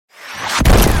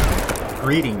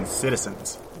Greetings,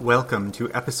 citizens. Welcome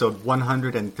to episode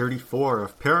 134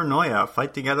 of Paranoia,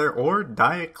 Fight Together or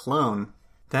Die a Clone.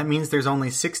 That means there's only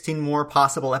 16 more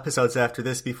possible episodes after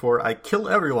this before I kill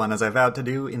everyone as I vowed to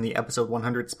do in the episode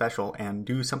 100 special and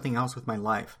do something else with my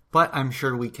life. But I'm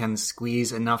sure we can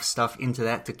squeeze enough stuff into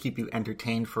that to keep you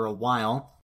entertained for a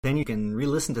while. Then you can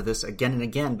re-listen to this again and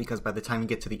again because by the time you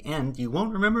get to the end, you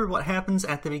won't remember what happens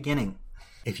at the beginning.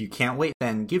 If you can't wait,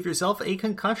 then give yourself a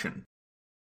concussion.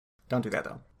 Don't do that,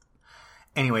 though.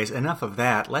 Anyways, enough of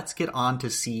that. Let's get on to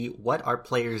see what our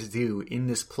players do in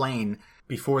this plane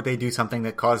before they do something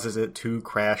that causes it to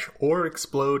crash or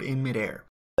explode in midair.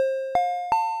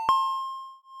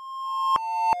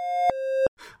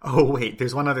 Oh, wait,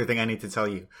 there's one other thing I need to tell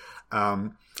you.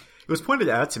 It was pointed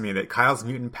out to me that Kyle's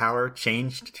mutant power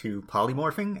changed to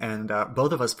polymorphing, and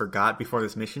both of us forgot before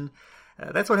this mission.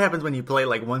 That's what happens when you play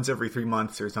like once every 3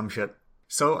 months or some shit.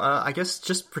 So, I guess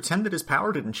just pretend that his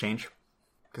power didn't change.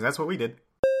 Because that's what we did.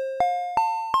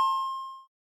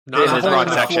 Not There's in a hole in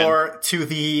the section. floor to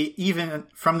the even,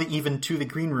 from the even to the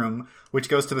green room, which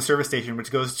goes to the service station,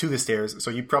 which goes to the stairs. So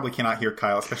you probably cannot hear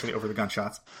Kyle, especially over the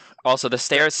gunshots. Also, the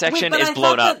stairs section Wait, is I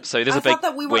blown thought up, so there's I a big thought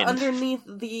that we were wind. underneath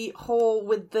the hole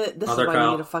with the... This Other is why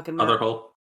Kyle. we need a fucking map. Other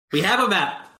hole. We have a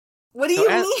map. What do So you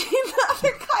as- mean the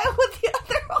other Kyle with the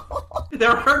other hole? There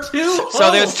are two holes.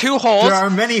 So there's two holes. There are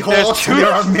many holes, two-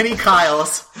 there are many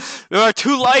Kyles. There are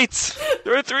 2 lights.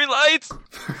 There are 3 lights.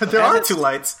 There are 2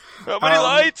 lights. How many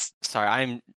lights? Sorry,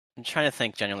 I'm trying to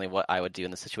think genuinely what I would do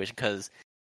in this situation, because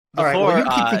Alright, before well, you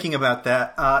keep thinking about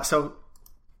that. So,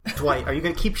 Dwight, are you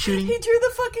going to keep shooting? He drew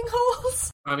the fucking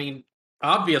holes. I mean,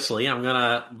 obviously,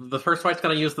 the first Dwight's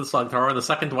gonna use the slug thrower, and the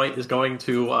second Dwight is going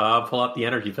to pull out the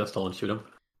energy pistol and shoot him.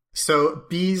 So,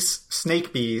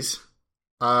 snake bees,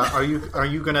 are you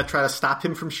going to try to stop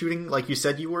him from shooting like you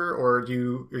said you were, or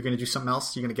you're going to do something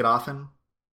else? You're going to get off him?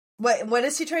 What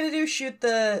is he trying to do? Shoot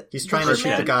the... He's trying to shoot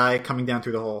man? the guy coming down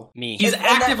through the hole. me. He's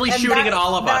actively shooting at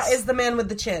all of us. That is the man with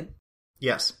the chin.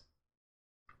 Yes.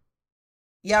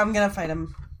 Yeah, I'm gonna fight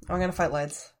him. I'm gonna fight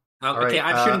Lights. Okay, Alright,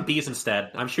 I'm shooting bees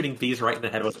instead. I'm shooting bees right in the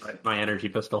head with my energy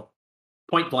pistol.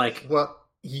 Point blank. Well,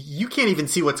 you can't even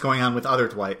see what's going on with other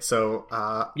Dwight, so...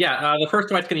 The first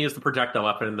Dwight's gonna use the projectile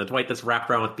weapon, and the Dwight that's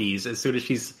wrapped around with bees, as soon as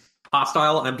she's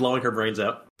hostile, I'm blowing her brains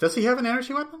out. Does he have an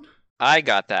energy weapon? I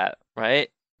got that, right?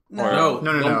 No.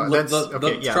 No. That's the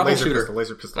Troubleshooter. troubleshooter.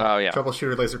 Laser pistol. Oh, yeah.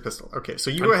 Troubleshooter, laser pistol. Okay, so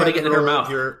you I'm go ahead putting and it in her roll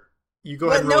mouth. You go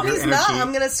ahead But and roll no, your he's energy. not.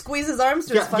 I'm gonna squeeze his arms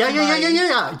to his fucking body.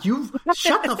 Yeah. You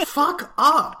shut the fuck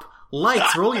up.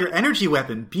 Lights, roll your energy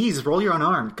weapon. Bees, roll your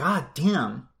unarmed. God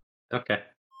damn. Okay.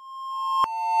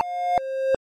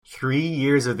 3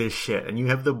 years of this shit, and you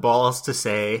have the balls to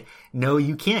say, no,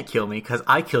 you can't kill me, because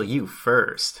I kill you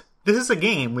first. This is a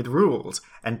game with rules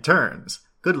and turns.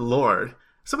 Good lord.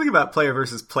 Something about player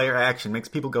versus player action makes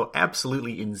people go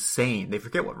absolutely insane. They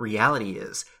forget what reality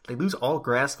is. They lose all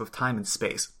grasp of time and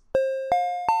space.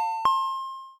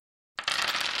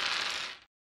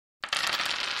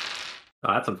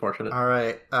 Oh, that's unfortunate.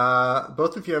 Alright,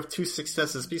 both of you have 2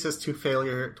 successes. Beast has 2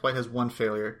 failure, Dwight has 1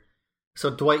 failure. So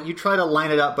Dwight, you try to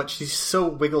line it up, but she's so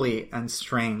wiggly and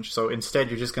strange, so instead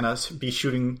you're just gonna be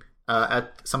shooting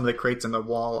at some of the crates in the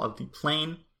wall of the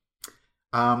plane.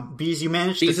 Bees, you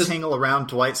manage to tangle around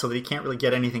Dwight so that he can't really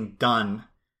get anything done.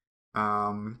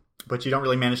 But you don't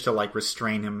really manage to,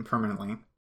 restrain him permanently.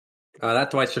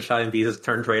 That Dwight's just shot in bees as a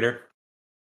turn traitor.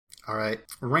 Alright.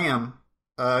 Ram,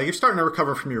 you're starting to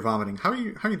recover from your vomiting. How are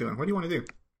you doing? What do you want to do?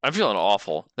 I'm feeling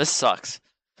awful. This sucks.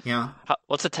 Yeah.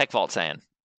 What's the tech vault saying?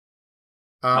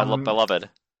 My beloved.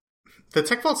 The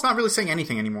tech vault's not really saying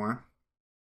anything anymore.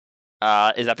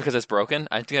 Is that because it's broken?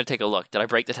 I'm gonna take a look. Did I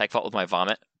break the tech vault with my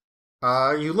vomit?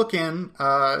 You look in,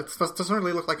 it doesn't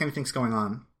really look like anything's going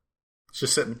on. It's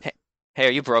just sitting. Hey,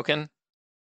 are you broken?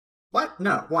 What?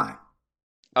 No, why?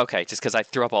 Okay, just because I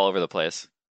threw up all over the place.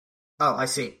 Oh, I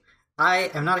see. I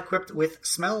am not equipped with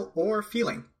smell or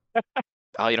feeling.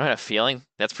 Oh, you don't have a feeling?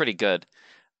 That's pretty good.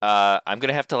 I'm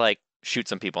gonna have to, shoot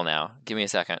some people now. Give me a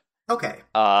second. Okay.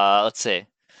 Let's see.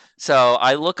 So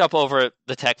I look up over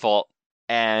the tech vault,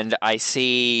 and I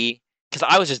see... Because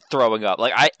I was just throwing up.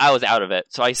 I was out of it.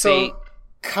 So I see... So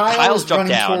Kyle's Kyle's jumped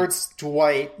running down. towards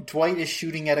Dwight. Dwight is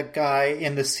shooting at a guy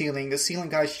in the ceiling. The ceiling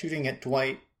guy's shooting at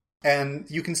Dwight. And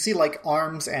you can see,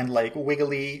 arms and,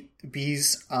 wiggly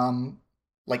bees,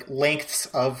 lengths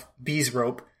of bees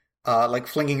rope,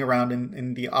 flinging around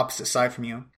in the opposite side from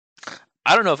you.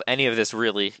 I don't know if any of this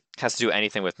really has to do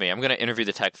anything with me. I'm going to interview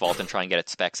the tech vault and try and get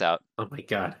its specs out. Oh my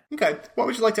god. Okay, what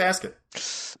would you like to ask it?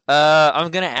 I'm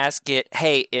going to ask it,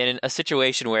 hey, in a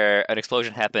situation where an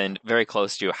explosion happened very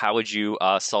close to you, how would you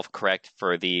self-correct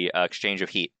for the exchange of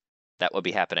heat that would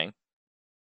be happening?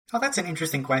 Oh, that's an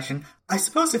interesting question. I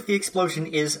suppose if the explosion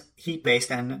is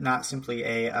heat-based and not simply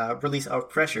a release of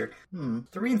pressure,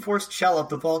 the reinforced shell of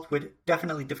the vault would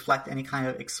definitely deflect any kind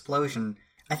of explosion.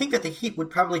 I think that the heat would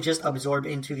probably just absorb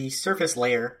into the surface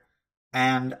layer,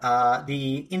 and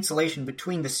the insulation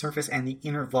between the surface and the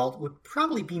inner vault would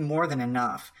probably be more than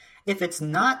enough. If it's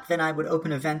not, then I would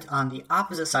open a vent on the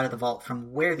opposite side of the vault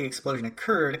from where the explosion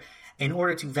occurred in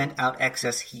order to vent out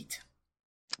excess heat.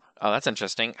 Oh, that's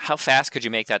interesting. How fast could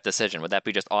you make that decision? Would that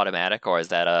be just automatic, or is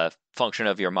that a function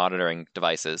of your monitoring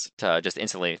devices to just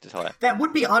instantly tell that? That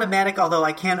would be automatic, although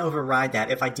I can override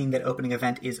that if I deem that opening a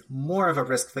vent is more of a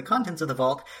risk to the contents of the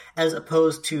vault, as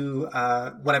opposed to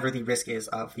whatever the risk is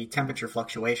of the temperature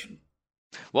fluctuation.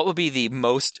 What would be the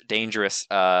most dangerous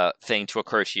thing to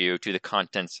occur to you to the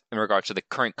contents in regards to the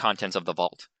current contents of the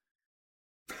vault?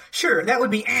 Sure, that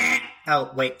would be... Oh,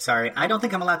 wait, sorry. I don't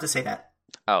think I'm allowed to say that.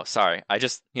 Oh, sorry. I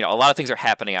just, a lot of things are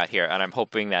happening out here, and I'm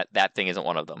hoping that that thing isn't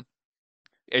one of them.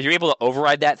 Are you able to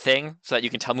override that thing so that you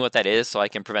can tell me what that is so I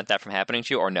can prevent that from happening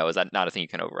to you, or no, is that not a thing you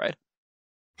can override?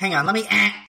 Hang on, let me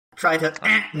try to...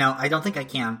 No, I don't think I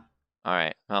can. All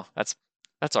right. Well, that's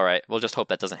all right. We'll just hope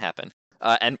that doesn't happen.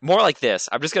 And more like this,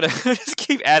 I'm just going to just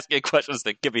keep asking questions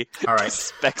that give me all right.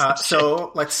 specs and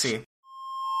so, let's see.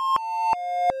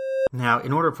 Now,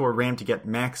 in order for Ram to get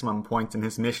maximum points in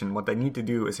his mission, what they need to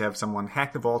do is have someone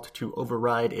hack the vault to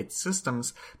override its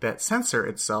systems that censor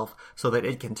itself so that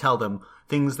it can tell them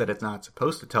things that it's not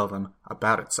supposed to tell them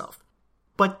about itself.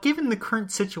 But given the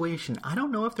current situation, I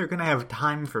don't know if they're going to have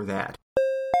time for that.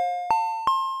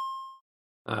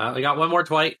 We got one more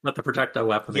Dwight with the projectile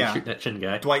weapon. Yeah. Shoot that Chin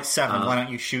guy. Dwight 7, why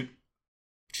don't you shoot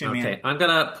Chin Man? Okay, I'm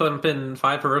going to put in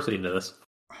 5 perversity into this.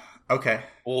 Okay.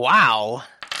 Wow.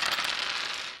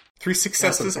 3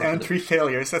 successes and 3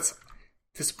 failures. That's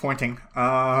disappointing.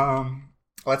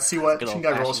 Let's see what Chin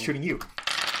guy rolls shooting you.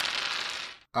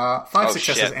 5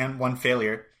 successes and 1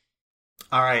 failure.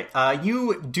 Alright,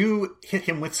 you do hit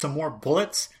him with some more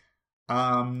bullets.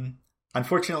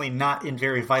 Unfortunately not in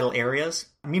very vital areas.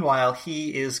 Meanwhile,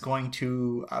 he is going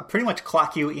to pretty much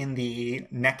clock you in the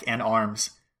neck and arms,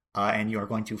 and you are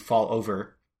going to fall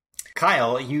over.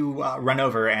 Kyle, you run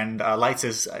over, and Lights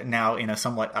is now in a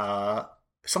somewhat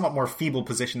more feeble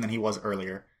position than he was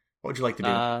earlier. What would you like to do?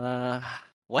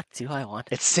 What do I want?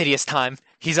 It's Sidious time.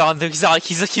 He's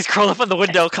curled up on the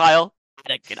window, Kyle.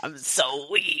 I'm so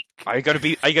weak. Are you gonna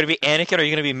be Anakin, or are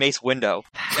you gonna be Mace Windu?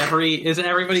 Is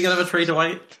everybody gonna betray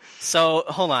Dwight? So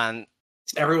hold on.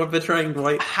 Is everyone betraying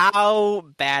Dwight? How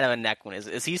bad of a neck wound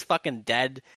is he fucking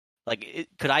dead? Like,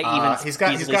 could I even? He's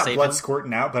got save blood him?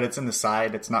 squirting out, but it's in the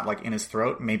side. It's not like in his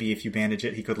throat. Maybe if you bandage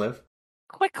it, he could live.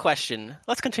 Quick question.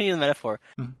 Let's continue the metaphor.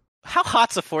 How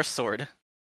hot's a force sword?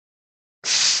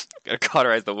 Gotta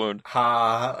cauterize the wound.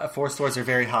 Force swords are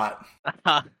very hot.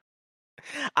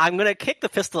 I'm gonna kick the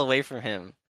pistol away from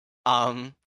him.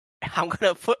 I'm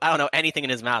gonna put anything in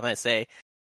his mouth, and I say,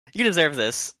 "You deserve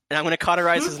this," and I'm gonna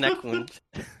cauterize his neck wound.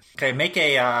 Okay, make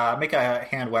a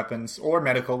hand weapons or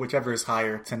medical, whichever is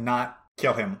higher, to not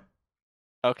kill him.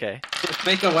 Okay.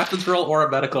 Make a weapons roll or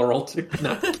a medical roll to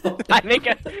not kill him. I make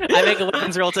a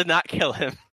weapons roll to not kill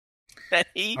him.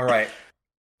 All right.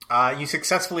 You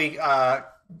successfully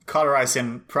cauterize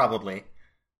him, probably.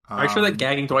 Are you sure that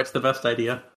gagging Dwight's the best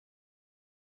idea?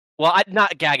 Well, I'm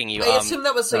not gagging you. I assume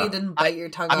that was so you didn't bite your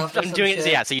tongue off. I'm doing it,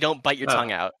 yeah, so you don't bite your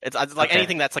tongue out. It's like okay.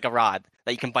 anything that's like a rod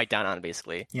that you can bite down on,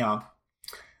 basically. Yeah.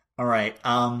 All right.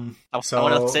 I want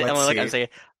to say,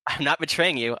 I'm not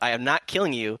betraying you. I am not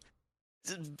killing you.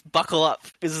 Buckle up.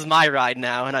 This is my ride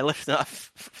now, and I lift up.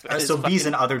 So B's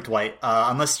and other Dwight.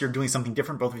 Unless you're doing something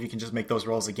different, both of you can just make those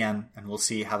rolls again, and we'll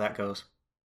see how that goes.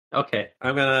 Okay,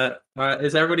 I'm gonna.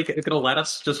 Is everybody gonna let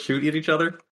us just shoot at each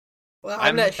other? Well,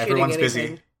 I'm not shooting Everyone's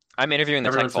anything. busy. I'm interviewing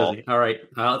the tech vault. All right,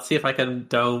 let's see if I can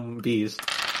dome bees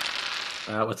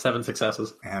with 7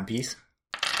 successes. And B's?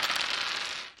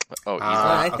 Oh, easy.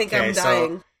 I think I'm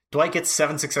dying. So Dwight gets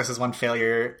 7 successes, 1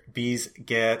 failure. Bees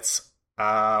gets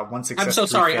 1 success. I'm so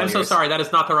sorry. I'm so sorry. That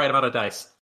is not the right amount of dice.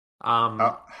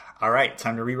 All right,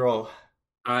 time to re-roll.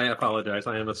 I apologize.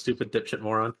 I am a stupid dipshit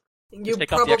moron. You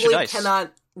take off the extra probably dice.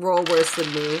 cannot roll worse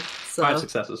than me. So. 5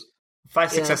 successes.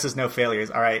 5 successes, no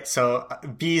failures. All right, so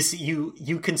Bees,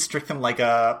 you constrict him like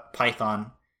a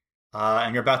python,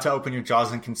 and you're about to open your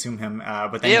jaws and consume him,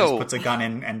 but then he just puts a gun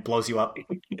in and blows you up,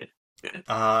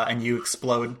 and you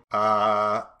explode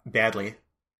badly.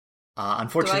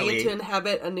 Unfortunately, do I get to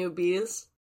inhabit a new Bees?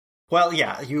 Well,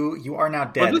 yeah, you are now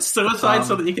dead. Was it suicide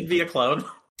so that you can be a clone?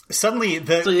 Suddenly,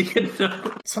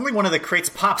 suddenly one of the crates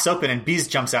pops open and Bees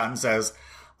jumps out and says,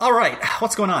 "All right,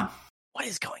 what's going on?" What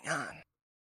is going on?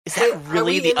 Is that Wait,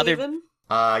 really are we the other? even?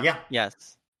 Yeah.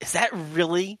 Yes. Is that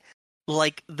really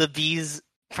like the B's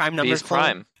prime number? B's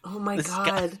prime. Oh my This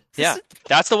god. Yeah,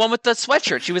 that's the one with the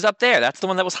sweatshirt. She was up there. That's the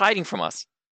one that was hiding from us.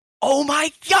 Oh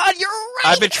my god, you're right!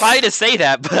 I've been trying to say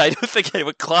that, but I don't think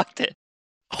anyone clocked it.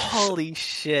 Holy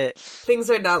shit. Things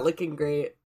are not looking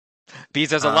great. Bees,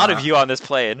 there's a lot of you on this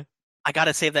plane. I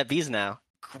gotta save that B's now.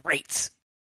 Great.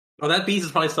 Oh, that beast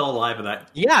is probably still alive in that.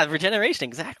 Yeah, regeneration,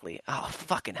 exactly. Oh,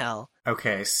 fucking hell.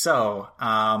 Okay, so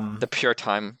The pure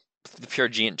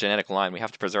genetic line. We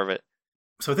have to preserve it.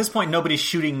 so at this point nobody's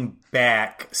shooting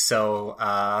back. So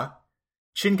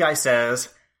Shingai says,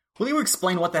 "Will you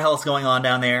explain what the hell is going on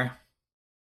down there?"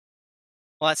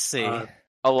 Let's see.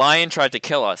 A lion tried to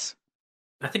kill us.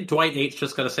 I think Dwight 8's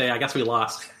just going to say, I guess we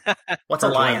lost. What's a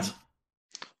Or lion? wins.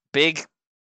 Big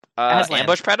Aslan.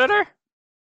 ambush predator?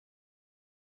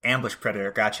 Ambush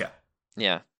predator. Gotcha.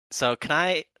 Yeah. So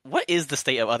what is the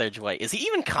state of other Dwight? Is he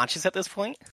even conscious at this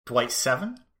point? Dwight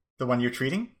 7, the one you're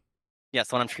treating. Yes,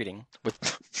 the one I'm treating. With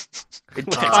With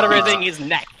cauterizing his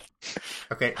neck.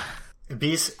 Okay,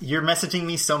 Beast, you're messaging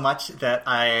me so much that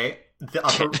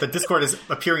the Discord is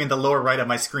appearing in the lower right of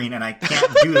my screen, and I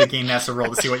can't do the Game Master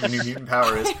roll to see what your new mutant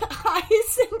power is. I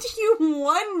sent you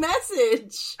one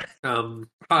message.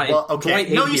 Hi. Well, okay. Dwight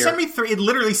 8 No, you here. sent me 3. It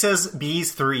literally says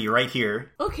Bees 3 right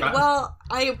here. Okay, well,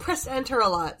 I pressed enter a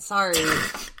lot. Sorry.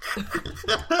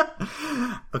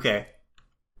 Okay.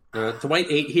 Dwight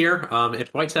 8 here.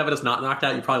 If Dwight 7 is not knocked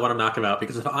out, you probably want to knock him out,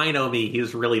 because if I know me,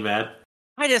 he's really mad.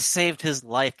 I just saved his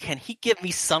life. Can he give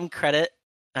me some credit?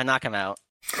 I knock him out.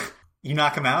 You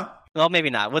knock him out? Well, maybe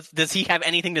not. Does he have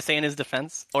anything to say in his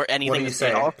defense? Or anything What do you to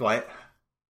say? say, Dwight?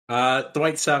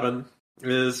 Dwight 7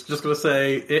 is just going to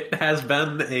say, it has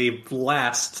been a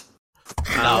blast.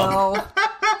 No.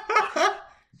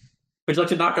 Would you like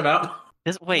to knock him out?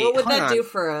 Wait, What would hold that on. do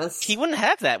for us? He wouldn't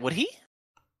have that, would he?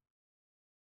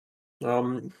 I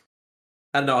don't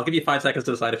know. I'll give you 5 seconds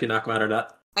to decide if you knock him out or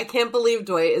not. I can't believe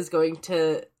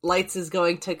Lights is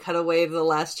going to cut away the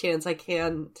last chance I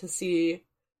can to see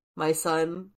my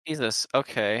son. Jesus,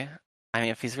 okay. I mean,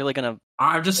 if he's really gonna...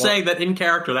 I'm just saying that in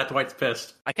character, that Dwight's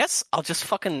pissed. I guess I'll just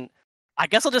throw him,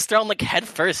 like, head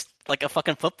first, like a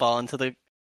fucking football into the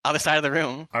other side of the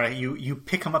room. Alright, you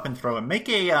pick him up and throw him. Make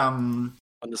a, Wouldn't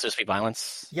this just be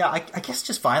violence? yeah, I guess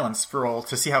just violence for roll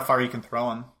to see how far you can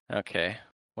throw him. Okay.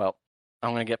 Well,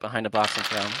 I'm gonna get behind a box and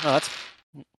throw him. Oh, that's...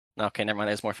 Okay, never mind.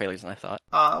 There's more failures than I thought.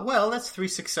 Well, that's 3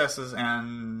 successes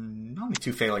and only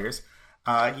 2 failures.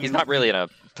 He's not really in a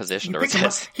position to pick him up.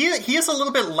 resist. He is a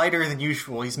little bit lighter than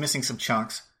usual. He's missing some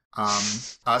chunks.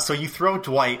 So you throw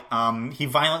Dwight. He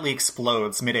violently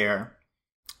explodes midair,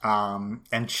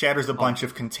 and shatters a bunch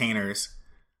of containers.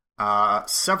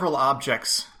 Several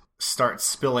objects start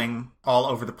spilling all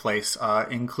over the place,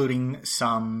 including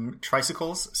some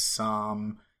tricycles,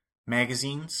 some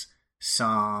magazines,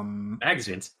 some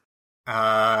Magazines.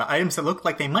 items that look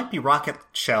like they might be rocket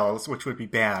shells, which would be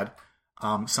bad.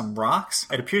 Some rocks.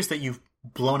 It appears that you've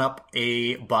blown up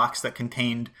a box that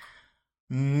contained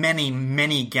many,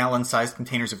 many gallon-sized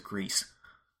containers of grease.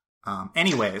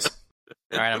 Anyways.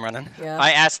 Alright, I'm running. Yeah.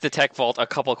 I asked the Tech Vault a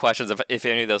couple questions if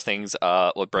any of those things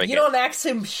would break You it. don't ask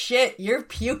him shit. You're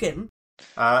puking.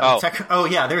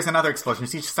 Yeah, there's another explosion.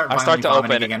 So you just start I start violently to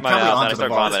vomiting open again. my Probably mouth and I onto the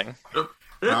start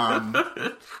vase.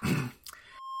 vomiting.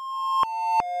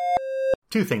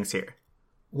 2 things here.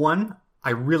 One, I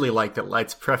really like that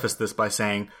Lights prefaced this by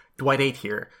saying, Dwight 8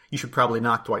 here, you should probably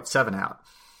knock Dwight 7 out.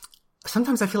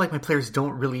 Sometimes I feel like my players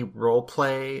don't really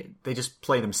roleplay, they just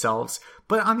play themselves.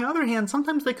 But on the other hand,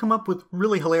 sometimes they come up with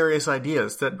really hilarious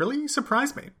ideas that really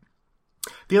surprise me.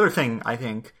 The other thing, I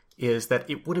think, is that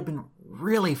it would have been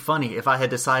really funny if I had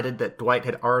decided that Dwight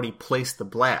had already placed the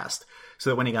blast, so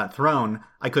that when he got thrown,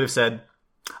 I could have said,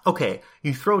 okay,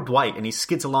 you throw Dwight and he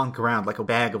skids along the ground like a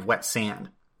bag of wet sand.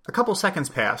 A couple seconds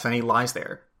pass and he lies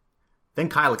there. Then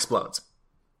Kyle explodes.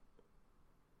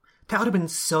 That would have been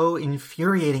so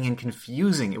infuriating and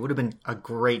confusing. It would have been a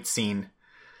great scene.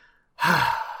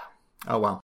 Oh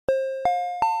well.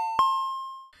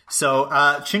 So,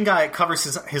 Chingai covers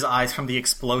his eyes from the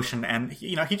explosion, and,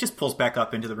 he just pulls back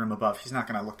up into the room above. He's not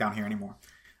going to look down here anymore.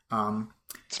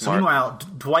 So meanwhile,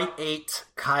 Dwight 8,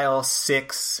 Kyle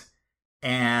 6,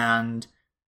 and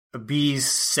B's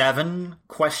 7,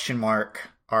 question mark,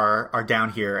 are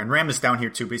down here. And Ram is down here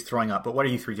too, but he's throwing up. But what are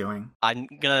you 3 doing? I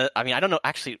don't know,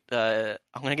 actually, I'm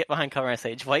gonna get behind cover and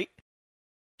say, Dwight,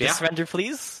 Yeah? surrender,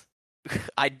 please?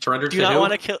 I Surrender do to not who?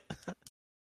 want to kill...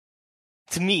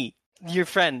 To me, your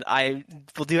friend, I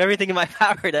will do everything in my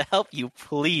power to help you,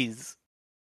 please.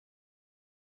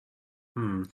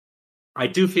 I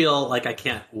do feel like I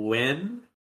can't win.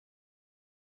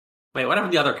 Wait, what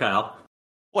happened to the other Kyle?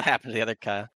 What happened to the other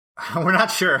Kyle? We're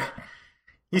not sure.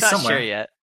 He's Not somewhere. sure yet.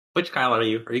 Which Kyle are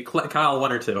you? Are you Kyle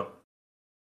 1 or 2?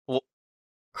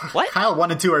 What? Kyle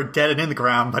 1 and 2 are dead and in the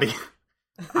ground, buddy.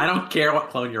 I don't care what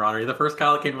clone you're on. Are you the first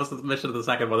Kyle that came with the mission, or the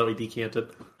second one that we decanted?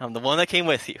 I'm the one that came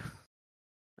with you.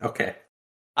 Okay.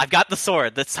 I've got the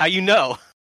sword. That's how you know.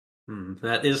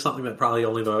 That is something that probably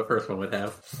only the first one would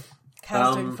have.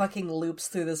 Kyle's doing fucking loops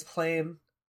through this plane.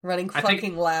 Running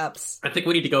fucking laps. I think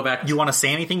we need to go back. You want to say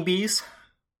anything, Bees?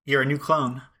 You're a new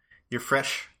clone. You're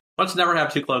fresh. Let's never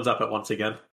have two clones up at once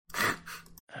again.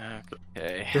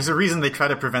 Okay. There's a reason they try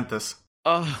to prevent this.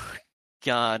 Oh,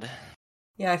 God.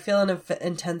 Yeah, I feel an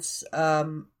intense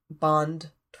bond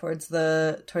towards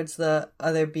the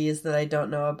other bees that I don't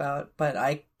know about, but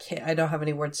I don't have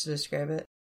any words to describe it.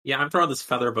 Yeah, I'm throwing this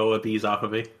feather boa bees off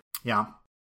of me. Yeah.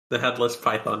 The headless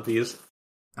python bees.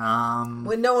 Well,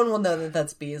 no one will know that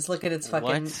that's bees. Look at its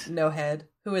fucking What? no head.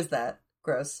 Who is that?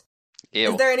 Gross.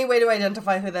 Ew. Is there any way to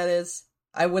identify who that is?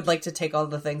 I would like to take all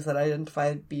the things that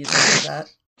identify bees into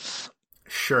that.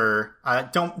 Sure.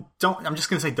 Don't. I'm just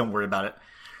gonna say, don't worry about it.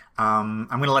 I'm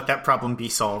gonna let that problem be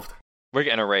solved. We're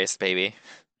getting erased, baby.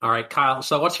 All right, Kyle.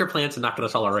 So, what's your plan to not get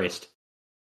us all erased?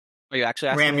 Are you actually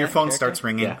asking Ram, me your that, phone character? starts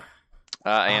ringing. Yeah.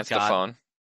 I answer the God. phone.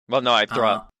 Well, no, I throw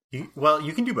up. You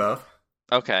can do both.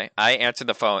 Okay, I answer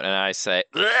the phone and I say,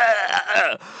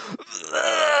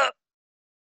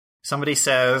 Somebody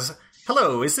says,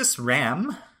 "Hello, is this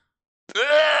Ram?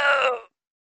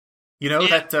 You know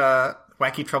that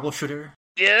wacky troubleshooter?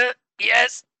 yeah,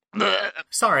 yes.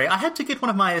 Sorry, I had to get one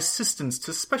of my assistants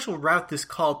to special route this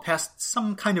call past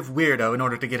some kind of weirdo in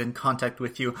order to get in contact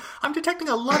with you. I'm detecting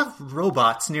a lot of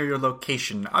robots near your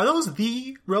location. Are those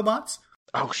the robots?"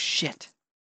 Oh, shit.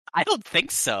 I don't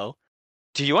think so.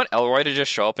 Do you want Elroy to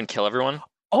just show up and kill everyone?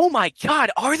 Oh my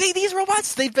God, are they these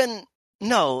robots? They've been...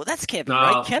 No, that can't be No,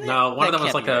 right, can it? no. One of That them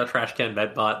was can't like be a right. trash can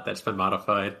medbot that's been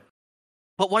modified.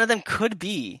 But one of them could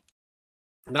be.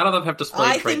 None of them have displayed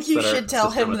I traits think you that are should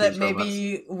tell consistent him with that these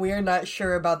maybe we're not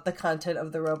sure about the content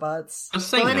of the robots. robots. Just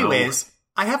saying Well, no. anyways,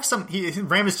 I have some...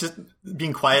 Ram is just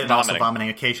being quiet and also Vomiting. vomiting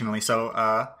occasionally,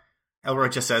 so Elroy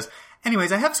just says,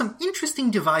 "Anyways, I have some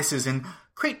interesting devices in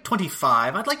Crate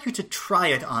 25. I'd like you to try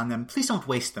it on them. Please don't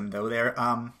waste them, though. They're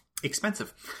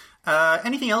expensive.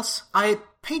 Anything else? I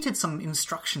painted some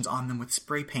instructions on them with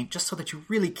spray paint just so that you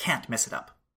really can't mess it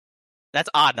up." That's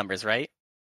odd numbers, right?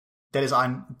 That is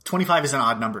on... 25 is an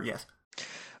odd number, yes.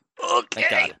 Thank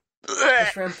God. The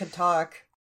shrimp can talk.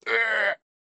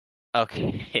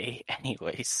 Okay,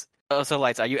 anyways. Oh, so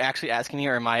Lights, are you actually asking me,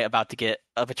 or am I about to get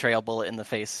a betrayal bullet in the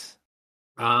face?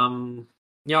 I'm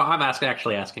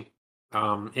actually asking.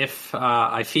 If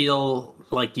I feel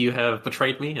like you have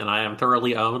betrayed me and I am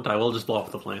thoroughly owned, I will just blow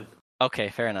up the plane. Okay,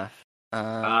 fair enough.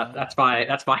 That's my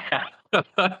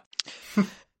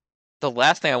The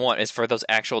last thing I want is for those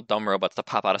actual dumb robots to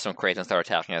pop out of some crates and start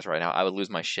attacking us right now. I would lose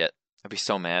my shit. I'd be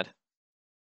so mad.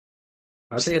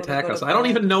 How'd they Just wanna attack go us? to I don't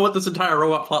bed. even know what this entire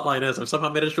robot plotline is. I've somehow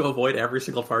managed to avoid every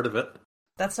single part of it.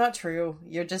 That's not true.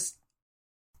 You're just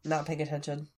not paying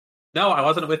attention. No, I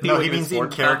wasn't with you. No, when he you means in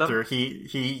informed about them. character.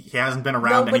 He hasn't been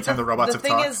around but anytime the robots have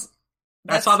thing talked. is,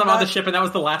 I saw them on the not- ship, and that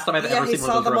was the last time I've Yeah, ever he seen saw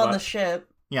one of those them on the robots. ship.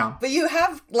 Yeah. But you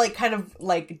have, kind of,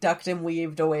 ducked and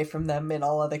weaved away from them in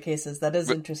all other cases. That is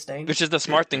interesting. Which is the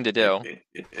smart thing to do.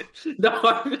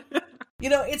 No, You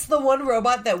know, it's the one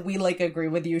robot that we, agree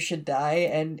with you should die,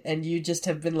 and you just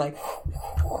have been like...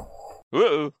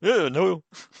 Whoa, no.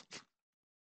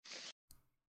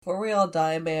 Before we all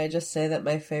die, may I just say that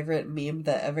my favorite meme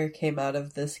that ever came out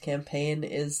of this campaign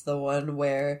is the one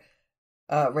where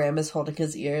Ram is holding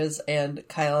his ears and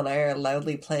Kyle and I are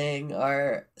loudly playing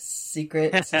our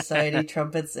secret society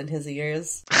trumpets in his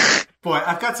ears. Boy,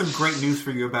 I've got some great news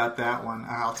for you about that one.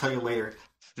 I'll tell you later.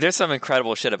 There's some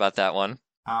incredible shit about that one.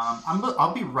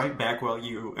 I'll be right back while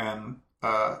you and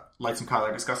Lights and Kyle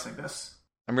are discussing this.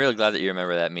 I'm really glad that you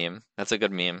remember that meme. That's a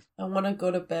good meme. I want to go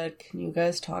to bed. Can you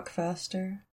guys talk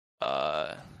faster?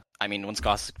 I mean, once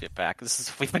Goss get back,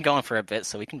 we've been going for a bit,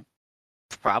 so we can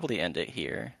probably end it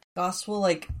here. Goss will,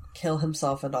 kill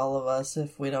himself and all of us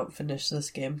if we don't finish this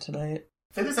game tonight.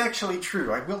 That is actually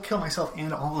true. I will kill myself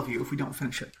and all of you if we don't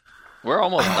finish it. We're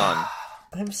almost done.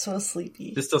 I'm so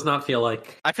sleepy. this does not feel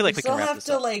like. I feel like we we can still wrap have this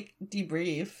to, up.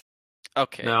 debrief.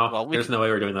 Okay. No, well, there's no way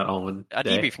we're doing that all in a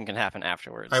day. debriefing can happen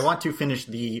afterwards. I want to finish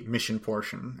the mission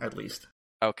portion, at least.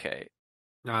 Okay.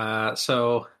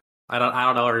 So I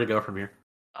don't know where to go from here.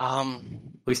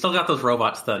 Um, We still got those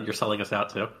robots that you're selling us out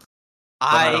to. But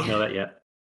I don't know that yet.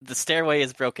 The stairway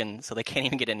is broken, so they can't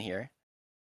even get in here.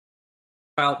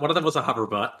 Well, one of them was a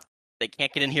hoverbot. They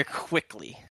can't get in here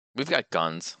quickly. We've got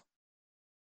guns.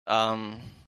 Um,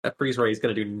 That freeze ray is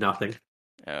going to do nothing.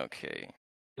 okay.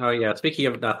 Oh yeah. Speaking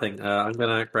of nothing, I'm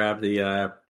gonna grab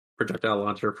the projectile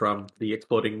launcher from the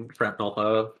exploding shrapnel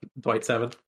of Dwight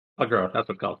 7. Plug that's what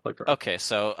it's called. Plug Okay,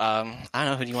 so I don't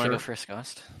know. Who do you want to Sure. go first,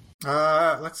 Ghost?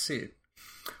 Let's see.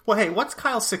 Well, hey, what's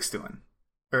Kyle 6 doing?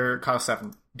 Or Kyle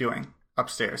 7 doing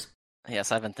upstairs?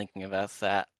 Yes, I've been thinking about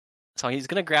that. So he's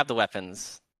gonna grab the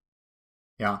weapons,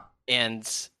 Yeah. and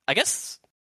I guess.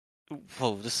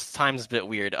 Whoa, this time's a bit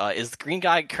weird. Is the green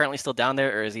guy currently still down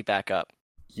there, or is he back up?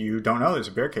 You don't know. There's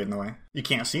a barricade in the way. You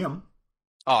can't see him.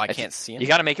 Oh, I can't see him. You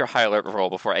got to make your high alert roll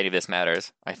before any of this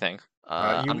matters, I think.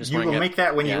 You will make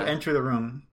that when you enter the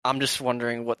room. I'm just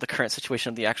wondering what the current situation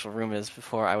of the actual room is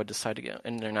before I would decide to go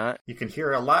in or not. You can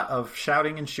hear a lot of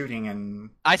shouting and shooting and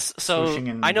swooshing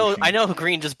and I know whooshing. I know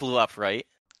green just blew up, right?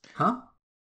 Huh?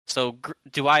 So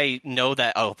do I know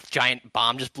that giant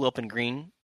bomb just blew up in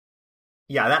green?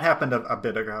 Yeah, that happened a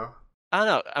bit ago. I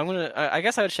don't know. I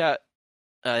guess I would shout.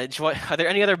 Are there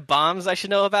any other bombs I should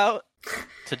know about?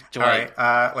 To Dwight. All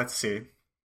right. Let's see.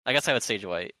 I guess I would say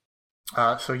Dwight.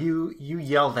 So you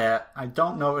yell that. I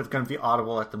don't know if it's going to be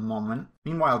audible at the moment.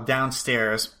 Meanwhile,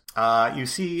 downstairs, you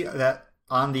see that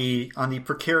on the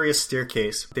precarious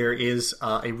staircase there is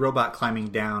a robot climbing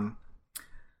down.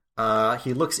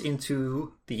 He looks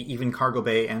into the even cargo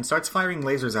bay and starts firing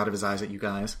lasers out of his eyes at you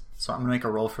guys. So I'm going to make a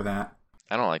roll for that.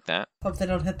 I don't like that. Hope they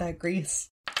don't hit that grease.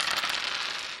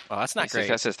 Well, that's not 3 great.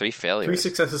 successes, 3 failures. 3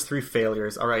 successes, 3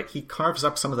 failures. All right, he carves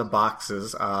up some of the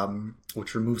boxes,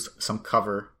 which removes some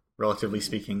cover, relatively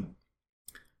speaking.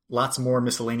 Lots more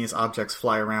miscellaneous objects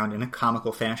fly around in a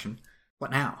comical fashion.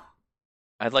 What now?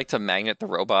 I'd like to magnet the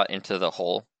robot into the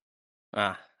hole.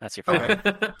 That's your plan.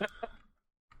 Okay.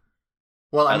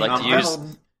 Well, I'd like to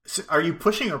use... Are you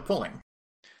pushing or pulling?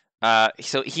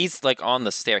 So he's like on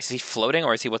the stairs. Is he floating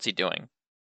or what's he doing?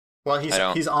 Well,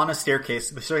 he's on a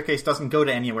staircase. The staircase doesn't go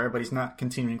to anywhere, but he's not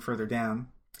continuing further down.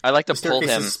 I like to The pull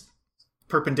staircase him. is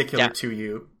perpendicular to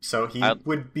you, so he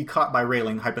would be caught by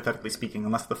railing, hypothetically speaking,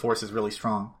 unless the force is really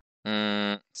strong.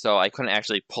 So I couldn't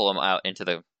actually pull him out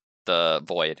into the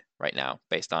void right now,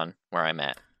 based on where I'm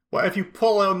at. Well, if you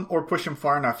pull him or push him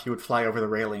far enough, he would fly over the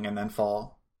railing and then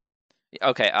fall.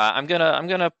 Okay, I'm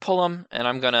gonna pull him, and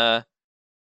I'm gonna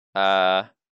I'm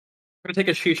gonna take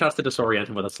a few shots to disorient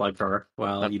him with a slide car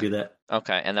while you do that.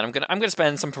 Okay, and then I'm gonna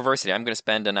spend some perversity. I'm gonna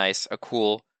spend a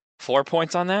cool 4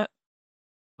 points on that.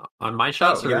 On my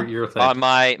shots or your thing? On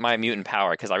my mutant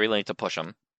power, because I really need to push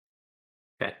him.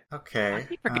 Okay.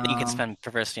 I forget you can spend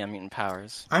perversity on mutant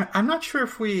powers. I'm not sure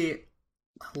if we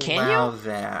Can allow you?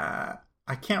 that.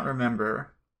 I can't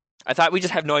remember. I thought we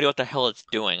just have no idea what the hell it's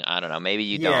doing. I don't know. Maybe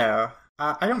you don't. Yeah.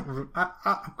 I don't.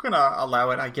 I'm gonna allow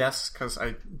it, I guess, because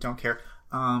I don't care.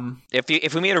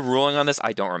 If we made a ruling on this,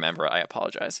 I don't remember. I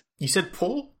apologize. You said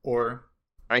pull or?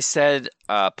 I said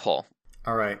pull.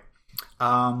 All right.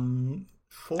 And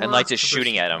like just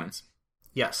shooting at him. Points.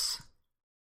 Yes.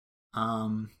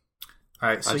 All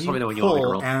right. So Just you let me know when you want me to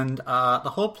pull, roll. and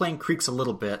the whole plane creaks a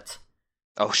little bit.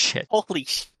 Oh shit! Holy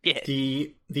shit!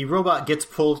 The robot gets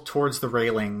pulled towards the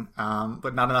railing,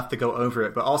 but not enough to go over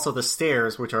it. But also the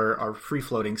stairs, which are free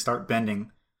floating, start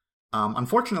bending.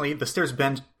 Unfortunately, the stairs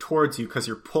bend towards you because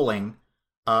you're pulling.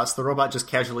 So the robot just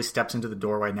casually steps into the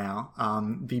doorway now.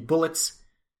 The bullets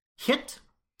hit.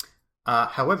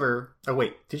 However, oh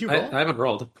wait, did you roll? I haven't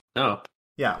rolled. No.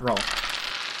 Yeah,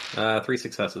 roll. 3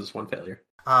 successes, 1 failure.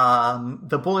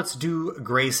 The bullets do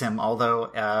graze him,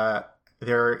 although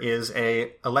there is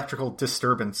a electrical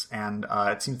disturbance, and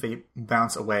it seems they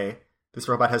bounce away. This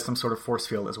robot has some sort of force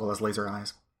field as well as laser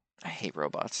eyes. I hate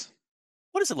robots.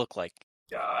 What does it look like?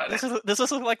 God. Does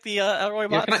this look like the Elroy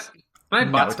Yeah, bots? can I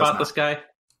No, bot it does spot not. this guy?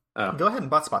 Oh. Go ahead and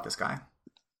bot spot this guy.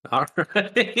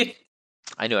 Alright.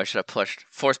 I knew I should have pushed.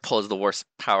 Force pull is the worst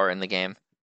power in the game.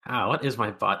 What is my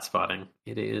bot spotting?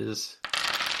 It is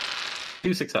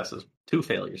 2 successes, 2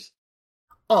 failures.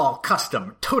 All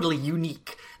custom, totally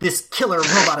unique. This killer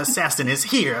robot assassin is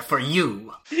here for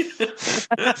you.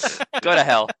 Go to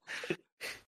hell.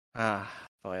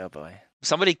 Boy, oh boy.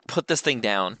 Somebody put this thing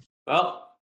down. Well,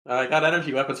 I got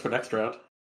energy weapons for next round.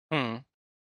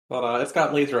 But it's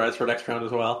got laser eyes for next round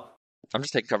as well. I'm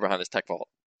just taking cover behind this tech vault.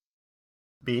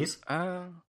 Bees?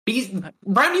 Brian,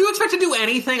 do you expect to do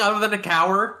anything other than a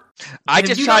cower? I Have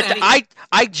just you tried done to.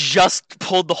 I just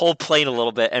pulled the whole plane a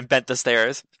little bit and bent the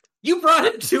stairs. You brought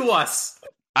him to us!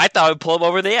 I thought I'd pull him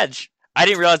over the edge. I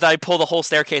didn't realize that I'd pull the whole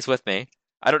staircase with me.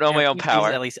 I don't know my own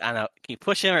power. At least, I don't know. Can you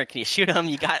push him or can you shoot him?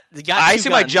 You got I two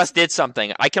assume I guns. just did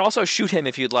something. I can also shoot him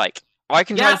if you'd like. Or I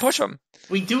can try and Yes! push him.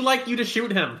 We do like you to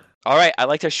shoot him. Alright, I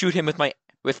like to shoot him with my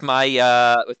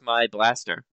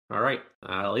blaster. Alright,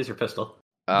 laser pistol.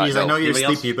 Bees, I No. know you're Anybody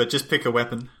else? sleepy, but just pick a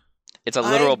weapon. It's a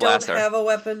literal I blaster. don't have a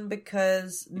weapon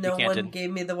because no can't one did.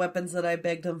 gave me the weapons that I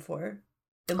begged them for.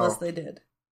 Unless they did.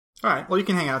 Alright, well, you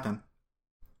can hang out then.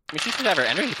 I mean, she should have her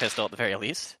energy pistol at the very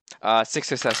least. 6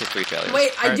 successes, 3 failures.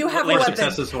 Wait, I do have a One weapon.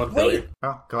 success, one Wait. failure.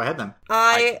 Oh, go ahead then.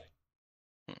 I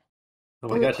Oh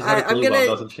my god, she's got a I'm glue bomb, gonna-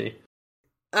 doesn't she?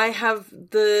 have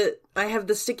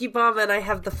the sticky bomb and I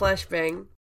have the flashbang.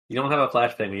 You don't have a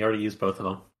flashbang. We already used both of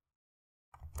them.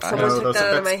 Someone No, took that out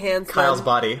of that's my hands. Kyle's then.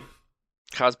 body.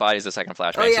 Kyle's body is the second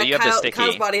flashbang, Oh yeah, so you have the sticky.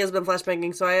 Kyle's body has been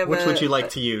flashbanging, so I have. Which would you like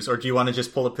to use, or do you want to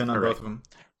just pull a pin on Alright. both of them?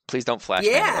 Please don't flashbang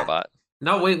Yeah. the robot.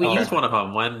 No, wait, we Oh. used one of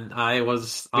them when I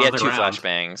was on We had the 2 ground.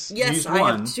 flashbangs. Yes, Use I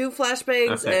one. have 2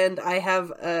 flashbangs, Okay. and I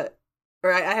have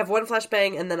I have 1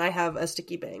 flashbang, and then I have a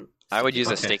sticky bang. I would use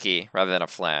a Okay. sticky rather than a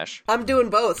flash. I'm doing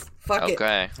both. Fuck it.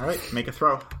 Okay. Alright, make a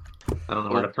throw. I don't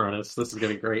know where to throw this. This is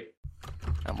gonna be great.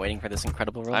 I'm waiting for this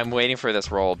incredible roll. I'm waiting for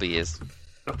this roll, bees.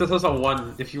 If this was a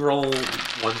 1, if you roll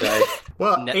 1 die,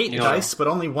 Well, No- 8 no. dice, but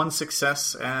only 1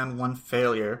 success and 1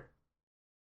 failure.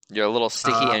 You're a little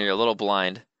sticky and you're a little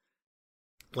blind.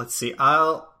 Let's see.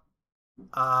 I'll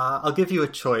give you a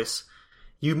choice.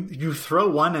 You throw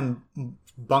one and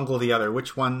bungle the other.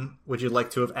 Which one would you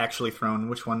like to have actually thrown?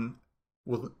 Which one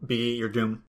will be your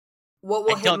doom? What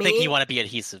will I hit don't me? think you want to be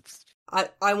adhesive.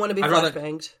 I want to be I'd rather-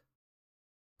 flashbanged.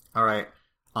 All right.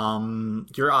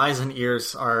 Your eyes and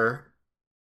ears are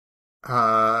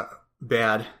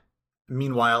bad.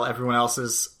 Meanwhile, everyone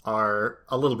else's are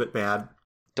a little bit bad.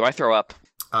 Do I throw up?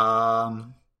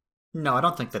 No, I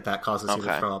don't think that causes you to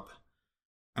Okay. throw up.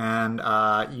 And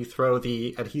you throw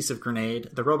the adhesive grenade.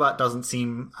 The robot doesn't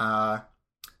seem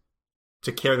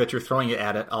to care that you're throwing it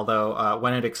at it, although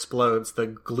when it explodes, the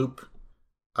gloop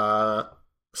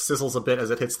sizzles a bit as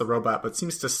it hits the robot, but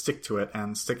seems to stick to it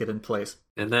and stick it in place.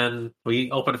 and then we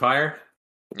open fire.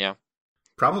 Yeah.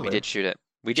 Probably. We did shoot it.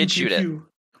 We did shoot it.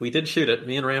 We did shoot it.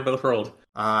 Me and Ram both rolled.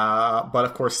 But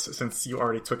of course, since you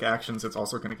already took actions, it's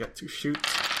also going to get to shoot.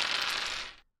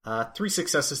 3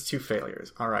 successes, 2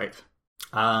 failures. All right.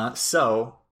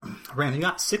 So, Ram, you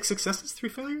got 6 successes, 3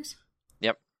 failures?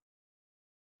 Yep.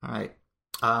 All right.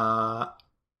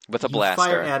 With a You blaster.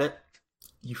 fire at it.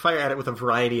 You fire at it with a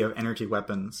variety of energy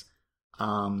weapons.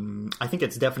 I think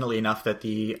it's definitely enough that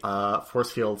the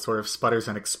force field sort of sputters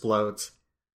and explodes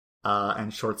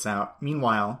and shorts out.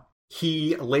 Meanwhile,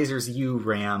 he lasers you,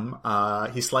 Ram.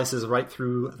 He slices right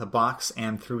through the box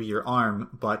and through your arm,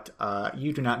 but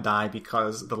you do not die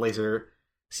because the laser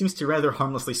seems to rather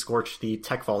harmlessly scorch the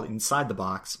tech vault inside the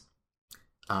box.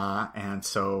 And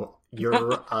so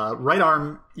your right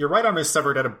arm is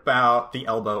severed at about the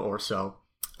elbow or so.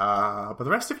 But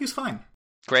the rest of you's fine.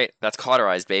 Great. That's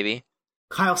cauterized, baby.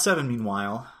 Kyle 7,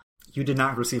 meanwhile, you did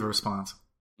not receive a response.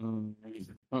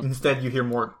 Instead, you hear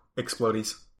more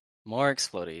explodies. More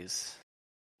explodies.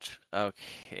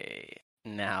 Okay,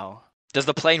 now. Does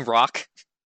the plane rock?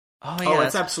 Oh Oh, yeah,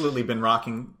 it's that's- absolutely been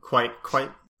rocking, quite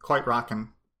rocking.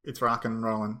 It's rocking and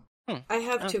rolling. I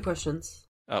have 2 questions.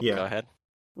 Oh, yeah. go ahead.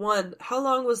 1, how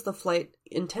long was the flight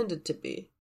intended to be?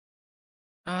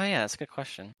 Oh yeah, that's a good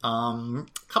question.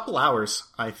 Couple hours,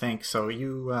 I think. So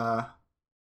you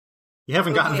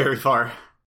haven't gotten Okay. very far.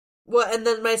 Well, and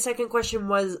then my second question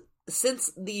was,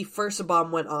 since the first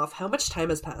bomb went off, how much time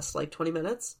has passed? Like 20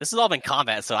 minutes? This has all been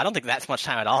combat, so I don't think that's much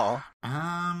time at all.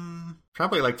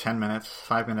 Probably like 10 minutes,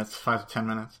 5 minutes, 5 to 10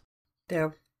 minutes.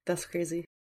 Damn, that's crazy.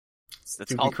 That's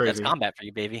It'd be all. That's crazy. combat for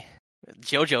you, baby.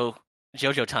 Jojo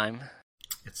time.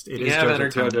 It You is have JoJo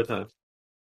energy time. JoJo time.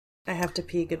 I have to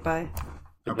pee. Goodbye.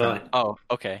 Goodbye. Oh,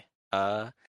 okay.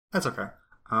 That's okay.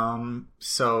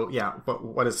 So yeah,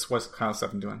 what's Kyle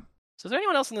 7 doing? So is there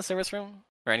anyone else in the service room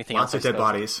or anything Lots else? of I dead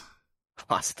suppose? bodies.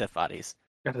 Lots of dead bodies.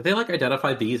 God, did they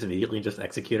identify bees immediately and just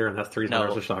execute her, and that's 3 No.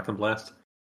 hours of shotgun blast?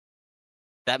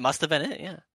 That must have been it.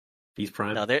 Yeah. Bees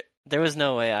prime. No, there was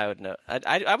no way I would know.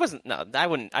 I wasn't. No, I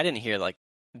wouldn't. I didn't hear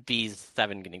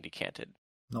B7 getting decanted.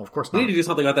 No, of course We not. need to do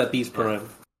something about that bees prime.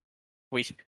 We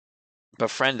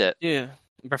Befriend it. yeah,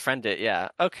 befriend it. Yeah.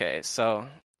 Okay. So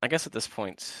I guess at this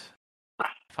point,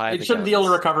 It shouldn't be able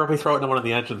to recover if we throw it into one of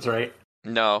the engines, right?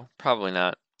 No, probably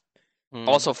not. Hmm.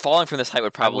 Also, falling from this height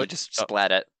would probably would- just oh.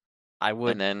 splat it. I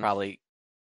would and then- probably,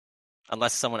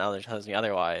 unless someone else tells me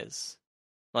otherwise,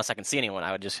 unless I can see anyone,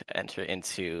 I would just enter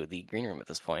into the green room at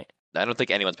this point. I don't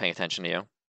think anyone's paying attention to you.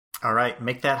 All right,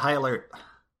 make that high alert.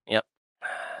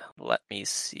 Let me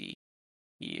see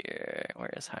here. Where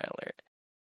is high alert?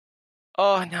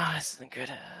 Oh no, this isn't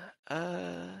good.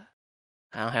 I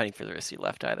don't have any perversity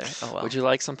left either. Oh well. Would you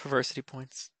like some perversity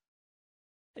points?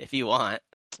 If you want,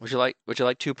 Would you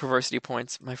like 2 perversity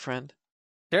points, my friend?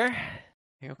 sure.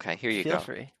 Okay, here you Feel go.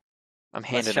 free. I'm Let's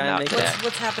handing try them and out make today. that-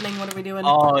 What's happening? What are we doing?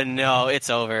 Oh no, it's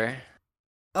over.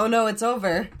 Oh no, it's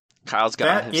over. Kyle's got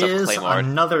That himself is Claymore.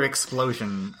 another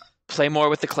explosion. Play more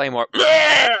with the Claymore.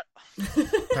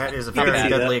 That is a very bad.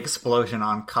 deadly explosion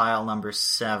on Kyle number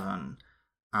 7.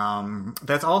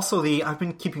 That's also I've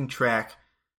been keeping track.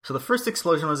 So the first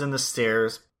explosion was in the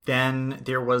stairs. Then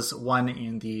there was one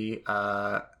in the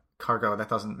cargo. That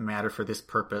doesn't matter for this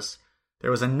purpose. There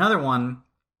was another one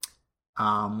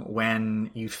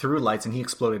when you threw lights and he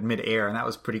exploded mid-air, and that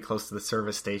was pretty close to the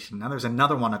service station. Now there's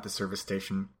another one at the service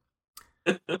station.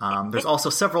 There's also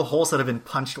several holes that have been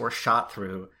punched or shot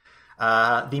through.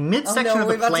 The midsection of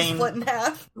the plane, split in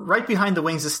half. right behind the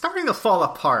wings, is starting to fall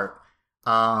apart.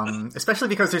 Especially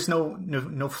because there's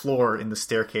no floor in the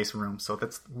staircase room, so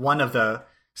that's one of the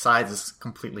sides is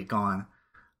completely gone.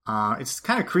 It's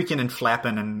kind of creaking and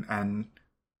flapping and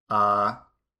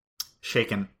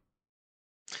shaking.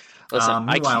 Listen,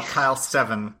 meanwhile, Kyle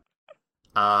 7,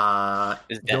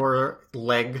 Is dead. your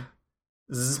legs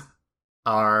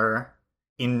are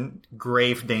in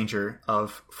grave danger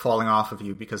of falling off of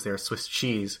you because they're Swiss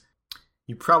cheese.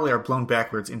 You probably are blown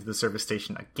backwards into the service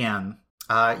station again.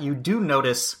 You do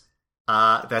notice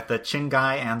that the chin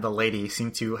guy and the lady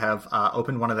seem to have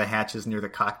opened one of the hatches near the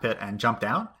cockpit and jumped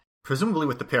out, presumably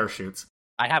with the parachutes.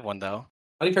 I have one, though.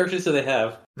 How many parachutes do they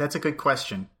have? That's a good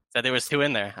question. Said there was 2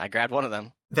 in there. I grabbed one of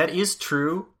them. That is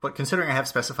true, but considering I have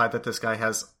specified that this guy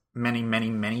has many, many,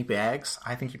 many bags,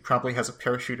 I think he probably has a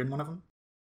parachute in one of them.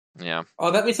 Yeah.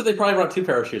 Oh, that means that they probably brought 2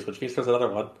 parachutes, which means there's another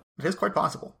one. It is quite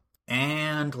possible.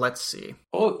 And let's see.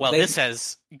 Oh, Well, this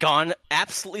has gone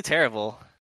absolutely terrible.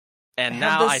 And I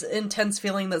now have this intense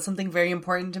feeling that something very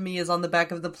important to me is on the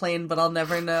back of the plane, but I'll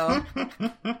never know.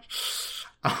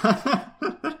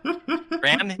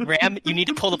 Ram, you need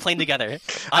to pull the plane together.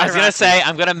 I was going to say,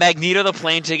 I'm going to Magneto the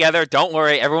plane together. Don't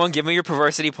worry. Everyone give me your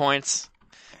perversity points.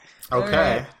 Okay.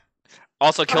 Alright.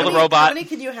 Also, kill the How robot. many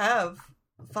can you have?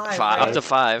 5. 5, right? up to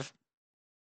 5.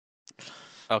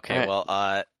 Okay, Alright. well,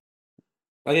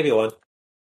 I'll give you one.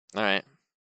 All right.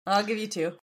 I'll give you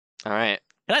 2. All right.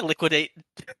 can I liquidate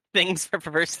things for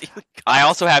perversity? I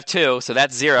also have 2, so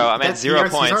that's 0. I'm at 0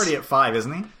 points. He's already at 5,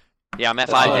 isn't he? Yeah, I'm at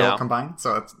That's 5 all now. combined,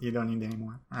 so you don't need any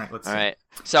more. All right, let's see. All right.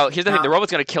 So here's the thing: the Now-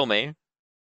 robot's gonna kill me.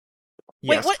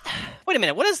 Yes. Wait, what? Wait a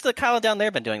minute. What has the Kyle down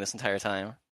there been doing this entire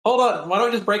time? Hold on. Why don't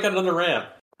we just break out another ram?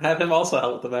 Have him also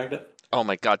help with the magnet. Oh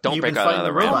my god! Don't You've break been out fighting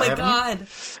another the Oh ram. robot. my haven't you? god.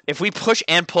 If we push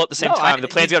and pull at the same No, time, I- the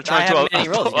plane's gonna turn I into haven't made any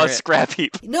rolls, a you're- scrap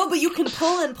heap. No, but you can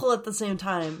pull and pull at the same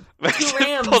time. We 2 can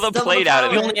rams. pull the double plate out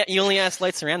of power. You only asked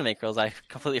Lights around to make rolls. I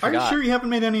completely Are forgot. you sure you haven't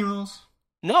made any rolls?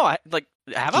 No, have He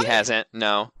I? hasn't.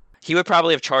 No. He would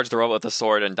probably have charged the robot with a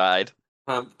sword and died.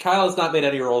 Kyle has not made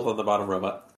any rolls on the bottom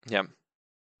robot. Yeah.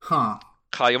 Huh.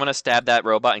 Kyle, you want to stab that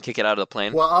robot and kick it out of the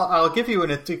plane? Well, I'll give you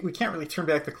we can't really turn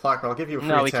back the clock, but I'll give you a free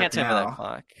No, we attack can't turn now. that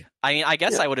clock. I mean, I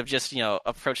guess Yeah. I would have just,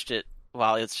 approached it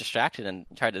while it's distracted and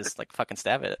tried to just, fucking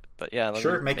stab it. But yeah, let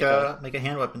Sure, me make a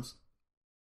hand weapons.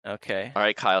 Okay. All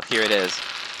right, Kyle. Here it is.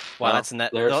 Wow, Well, that's net.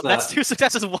 there's That's that. 2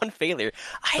 successes, 1 failure.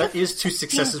 That is 2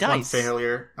 successes, 1 dice.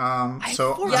 failure. have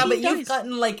So 4 Yeah, He but you've does.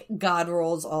 gotten god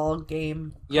rolls all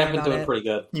game. You have been About doing it. pretty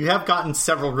good. you have gotten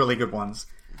several really good ones.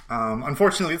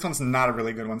 Unfortunately, this one's not a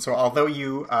really good one. So although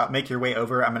you make your way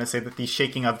over, I'm going to say that the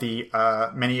shaking of the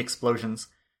many explosions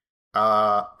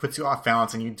puts you off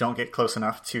balance and you don't get close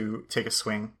enough to take a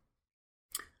swing.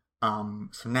 So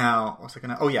now, what's I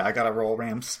gonna? Oh yeah, I got to roll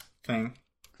Rams thing.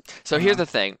 So here's the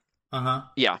thing. Uh-huh.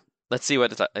 Yeah. Let's see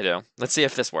what I do. Let's see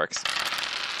if this works.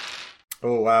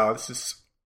 Oh wow, this is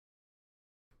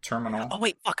terminal. Oh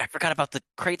wait, fuck! I forgot about the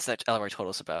crates that Elroy told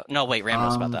us about. No, wait, Ram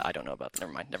knows about that. I don't know about that.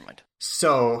 Never mind.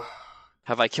 So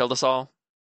Have I killed us all?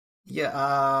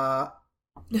 yeah,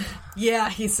 Yeah,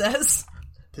 he says.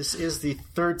 this is the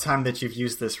 3rd time that you've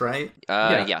used this, right?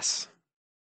 Yeah. Yes.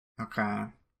 Okay.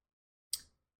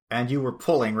 And you were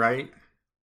pulling, right?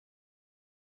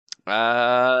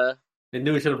 I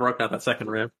knew we should have broken out that second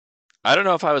ram. I don't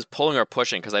know if I was pulling or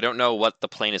pushing because I don't know what the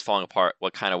plane is falling apart,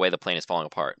 what kind of way the plane is falling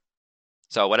apart.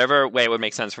 So whatever way would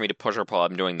make sense for me to push or pull,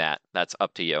 I'm doing that. That's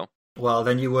up to you. Well,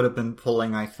 then you would have been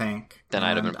pulling, I think. Then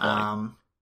I'd have been And,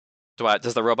 pulling.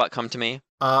 Does the robot come to me?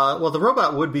 well, the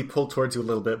robot would be pulled towards you a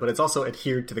little bit, but it's also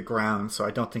adhered to the ground, so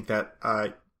I don't think that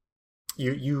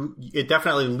it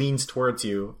definitely leans towards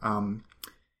you.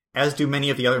 As do many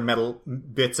of the other metal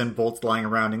bits and bolts lying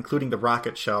around, including the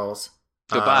rocket shells.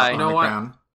 Goodbye. On You know the what?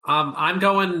 ground. I'm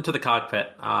going to the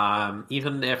cockpit.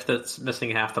 Even if that's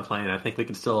missing half the plane, I think we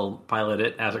can still pilot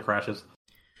it as it crashes.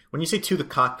 When you say to the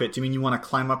cockpit, do you mean you want to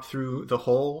climb up through the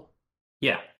hole?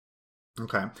 Yeah.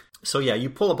 Okay. So yeah, you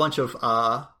pull a bunch of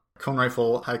cone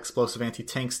rifle high explosive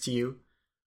anti-tanks to you,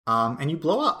 and you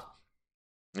blow up.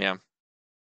 Yeah.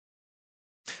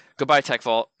 Goodbye, Tech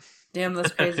Vault. Damn,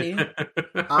 that's crazy.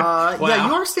 Yeah,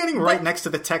 you're standing right But- next to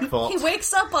the tech vault. He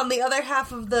wakes up on the other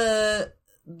half of the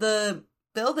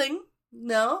building.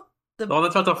 No? The one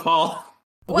that's about to fall.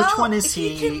 Which Well, one is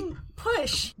he can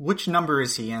push. Which number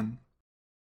is he in?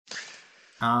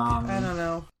 I don't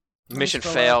know. Mission Let's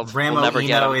go failed. Ramo We'll never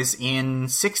get Eno him. is in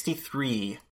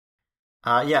 63.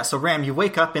 Yeah, so Ram, you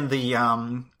wake up in the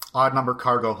odd number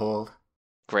cargo hold.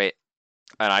 Great.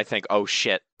 And I think, oh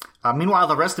shit. Meanwhile,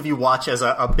 the rest of you watch as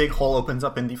a big hole opens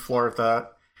up in the floor of the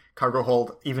cargo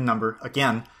hold, even number,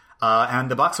 again. And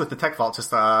the box with the tech vault just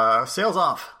sails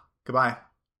off. Goodbye.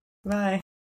 Bye.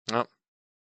 Oh.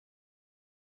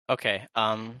 Okay.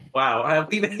 Wow, have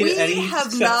we made We any have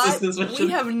successes not. this mission?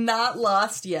 We have not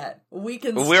lost yet. We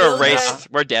can. We're still erased.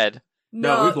 We're dead.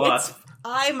 No, we've lost.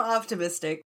 I'm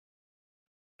optimistic.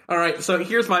 All right, so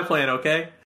here's my plan, okay?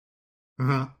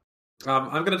 Mm-hmm. I'm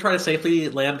going to try to safely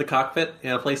land the cockpit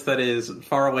in a place that is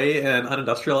far away and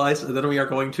unindustrialized, and then we are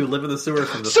going to live in the sewers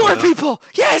from this Sewer point on. people!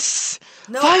 Yes!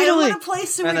 No, I Finally! don't want to play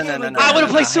sewer No. game again. I wanna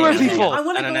play sewer hang on. people! I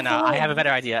want to No. go I have a home. better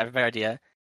idea.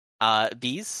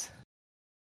 Bees.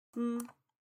 Hmm.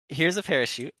 Here's a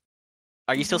parachute.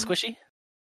 Are you still Mhm. squishy?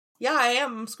 Yeah, I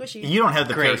am. I'm squishy. You don't have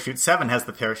the Great. parachute. 7 has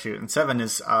the parachute, and 7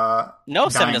 is No, dying.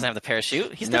 7 doesn't have the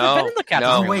parachute. He's No, never been in the captain's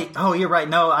no. Oh room. wait. Oh, you're right.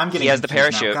 No, I'm getting. He has the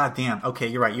confused now. parachute. God damn. Okay,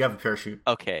 you're right. You have a parachute.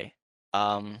 Okay.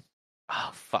 Oh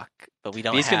fuck. But we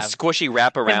don't These can have. squishy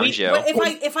wrap around we- you.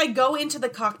 Wait, if I go into the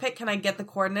cockpit, can I get the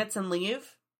coordinates and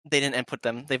leave? They didn't input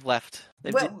them. They've left.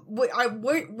 What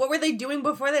were they doing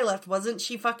before they left? Wasn't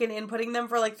she fucking inputting them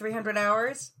for like 300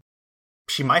 hours?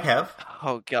 She might have.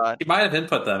 Oh god. You might have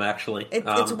input them, actually.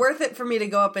 It's worth it for me to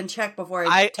go up and check before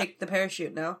I take the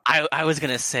parachute now. I was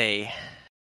gonna say.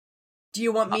 Do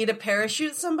you want me to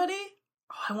parachute somebody?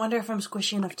 Oh, I wonder if I'm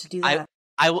squishy enough to do that.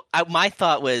 My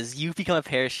thought was you become a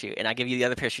parachute, and I give you the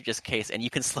other parachute just in case, and you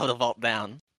can slow the vault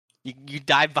down. You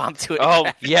dive bomb to it. Oh,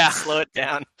 crash, yeah. slow it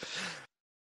down.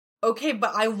 Okay,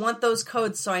 but I want those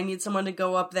codes, so I need someone to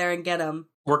go up there and get them.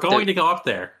 We're going to go up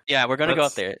there. Yeah, we're gonna go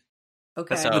up there. Okay.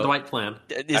 That's So- the Dwight plan.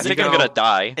 I Is think it, I'm gonna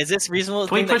die. is this reasonable?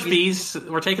 Can we thing that push bees?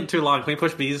 We're taking too long. Can we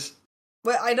push bees?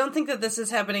 Well, I don't think that this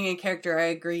is happening in character. I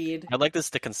agreed. I'd like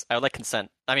this to. I would like consent.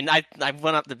 I mean, I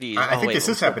went up the bees. I Oh, think wait, this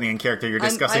is happening in character. You're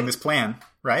discussing I'm- this plan,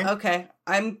 right? Okay,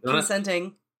 I'm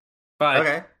consenting. Bye.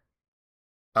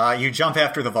 Okay. You jump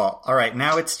after the vault. All right,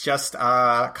 now it's just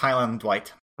Kyle and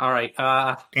Dwight All right.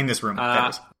 in this room.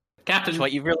 that is. Captain,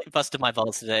 What, you really busted my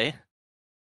balls today.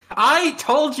 I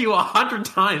told you 100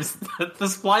 times that the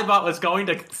supply bot was going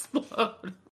to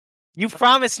explode. You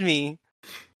promised me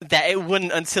that it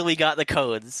wouldn't until we got the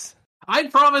codes. I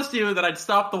promised you that I'd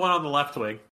stop the one on the left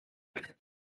wing.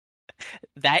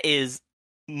 That is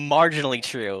marginally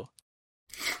true.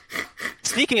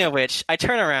 Speaking of which, I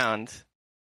turn around.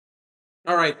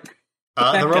 All right.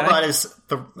 The that robot guy. is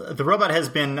the robot has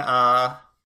been I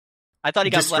thought he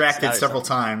got distracted left out or several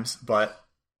something. times, but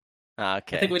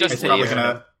Okay. I think we need it's to probably save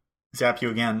gonna zap you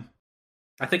again.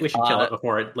 I think we should kill it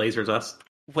before it lasers us.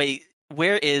 Wait,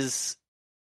 where is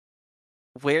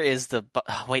the?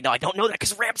 Wait, no, I don't know that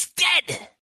because Ram's dead.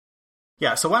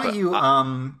 Yeah, so why don't you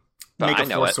make I a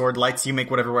know 4 it. sword lights? You make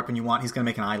whatever weapon you want. He's gonna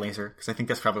make an eye laser because I think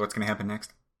that's probably what's gonna happen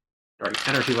next. All right,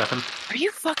 energy weapon. Are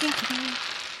you fucking kidding me?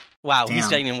 Wow, he's Damn.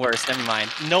 getting even worse. Never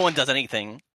mind. No one does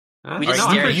anything. We no, just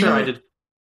I'm stare pretty at sure you. I did.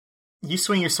 You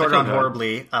swing your sword I around think I-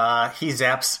 horribly. He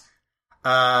zaps.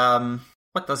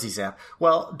 What does he zap?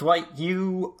 Well, Dwight,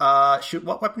 you shoot.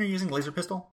 What weapon are you using? Laser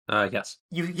pistol. Yes.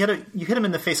 You hit him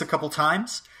in the face a couple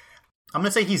times. I'm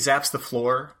gonna say he zaps the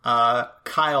floor.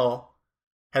 Kyle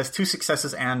has 2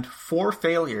 successes and 4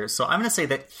 failures, so I'm gonna say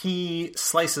that he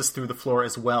slices through the floor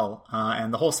as well,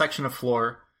 and the whole section of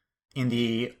floor in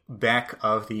the back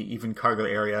of the even cargo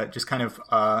area just kind of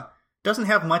doesn't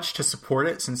have much to support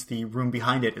it since the room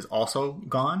behind it is also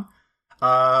gone.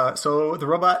 So the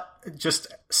robot just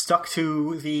stuck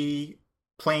to the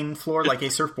plain floor like a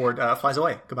surfboard flies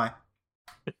away. Goodbye.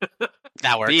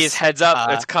 That works. Bees, heads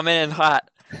up! It's coming in hot.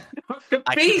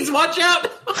 Bees, watch out!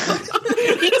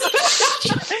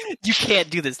 You can't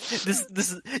do this.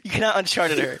 This you cannot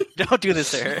Uncharted her. Don't do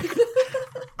this to her.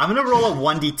 I'm gonna roll a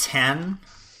 1d10.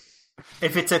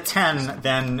 If it's a 10,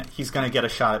 then he's gonna get a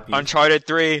shot at me. Uncharted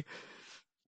 3.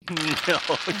 No.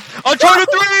 Uncharted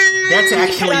 3! That's You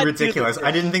actually cannot do ridiculous. this.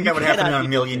 I didn't think that would You happen in cannot a do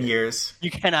million this. years. You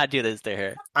cannot do this to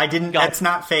her. I didn't. God. That's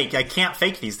not fake. I can't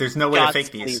fake these. There's no way to God,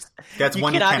 fake these. please. That's You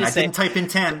 1d10. cannot I just say- didn't type in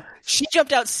 10. She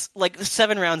jumped out like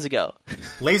 7 rounds ago.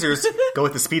 Lasers go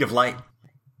at the speed of light.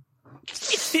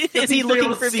 Is he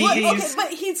looking for Bees. What? bees? Okay,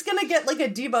 but he's gonna get like a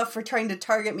debuff for trying to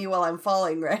target me while I'm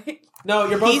falling, right? No,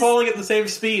 you're both He's- falling at the same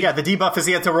speed. Yeah, the debuff is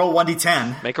he had to roll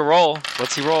 1d10. Make a roll.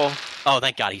 What's he roll? Oh,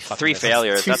 thank God, he fucking 3 missed.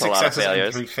 failures. 2 That's a lot of successes and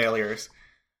failures. 3 failures.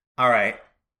 All right.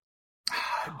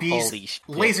 Bees Holy shit.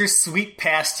 lasers sweep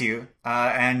past you,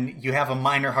 and you have a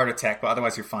minor heart attack, but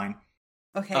otherwise you're fine.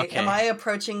 Okay, am I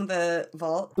approaching the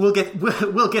vault? We'll get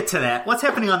to that. What's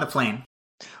happening on the plane?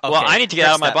 Well, I need to get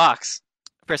out of my box.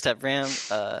 First step, Ram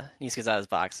needs to get out of his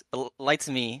box. Lights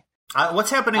me.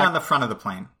 What's happening on the front of the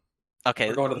plane? Okay,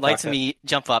 We're going to the lights cockpit. me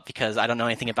jump up because I don't know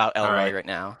anything about Elroy right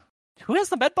now. Who has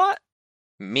the medbot?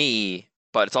 Me,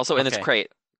 but it's also in this Okay.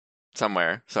 crate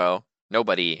somewhere, so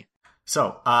nobody.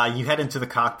 So, you head into the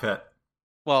cockpit.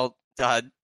 Well,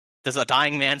 does a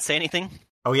dying man say anything?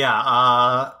 Oh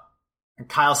yeah,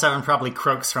 Kyle 7 probably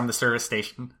croaks from the service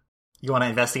station. You want to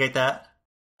investigate that?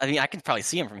 I mean, I can probably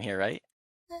see him from here, right?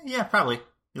 Yeah, probably.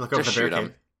 You look over Just the shoot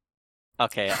barricade. him.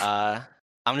 Okay,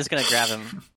 I'm just gonna grab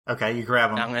him. Okay, you grab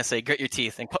him. And I'm gonna say, grit your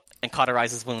teeth and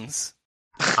cauterize his wounds.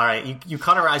 All right, you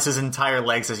cauterize his entire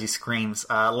legs as he screams.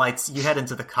 Lights, you head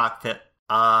into the cockpit.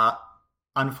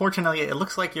 Unfortunately, it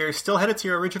looks like you're still headed to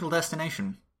your original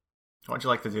destination. What'd you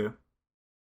like to do?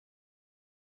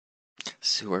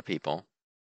 Sewer people.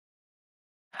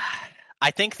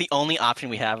 I think the only option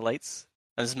we have, Lights,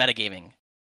 is metagaming,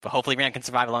 but hopefully Ram can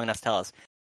survive long enough to tell us,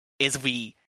 is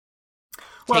we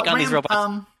take on these Ram,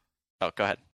 robots. Oh, go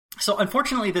ahead. So,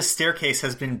 unfortunately, this staircase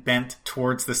has been bent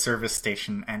towards the service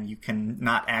station, and you can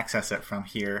not access it from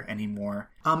here anymore.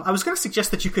 I was going to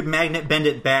suggest that you could magnet bend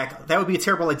it back. That would be a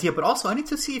terrible idea, but also I need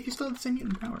to see if you still have the same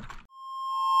mutant power.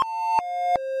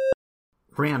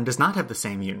 Ram does not have the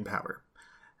same mutant power.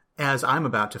 As I'm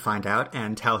about to find out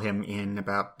and tell him in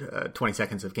about 20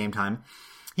 seconds of game time,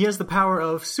 he has the power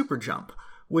of super jump,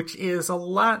 which is a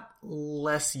lot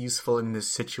less useful in this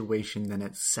situation than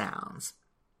it sounds.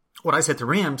 What I said to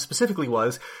Ram specifically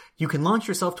was, you can launch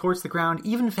yourself towards the ground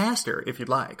even faster if you'd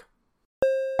like.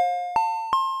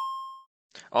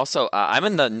 Also, I'm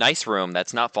in the nice room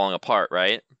that's not falling apart,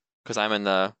 right? Because I'm in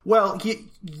the... Well,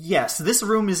 yes, this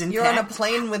room is intact. You're on a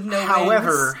plane with no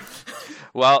However, wings.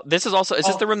 Well, this is also... Is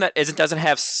this the room that doesn't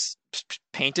have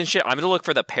paint and shit? I'm going to look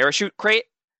for the parachute crate.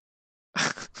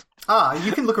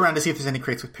 you can look around to see if there's any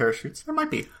crates with parachutes. There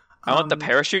might be. I want the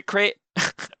parachute crate.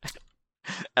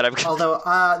 And I'm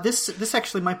Although, this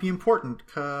actually might be important.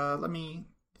 Let me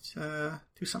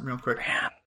do something real quick.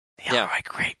 Ram, the Elroy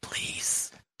crate,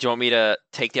 please. Do you want me to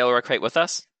take the Elroy crate with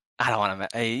us? I don't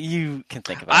want to. You can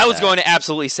think about it. I was going to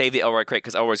absolutely save the Elroy crate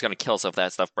because Elroy's going to kill us if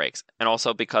that stuff breaks. And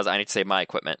also because I need to save my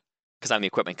equipment because I'm the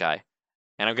equipment guy.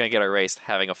 And I'm going to get erased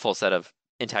having a full set of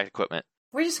intact equipment.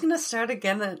 We're just gonna start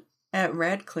again at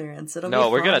red clearance. It'll be No,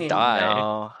 we're going to fine. die.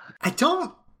 No. I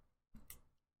don't...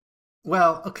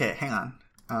 Well, okay, hang on.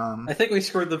 I think we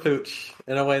screwed the pooch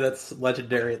in a way that's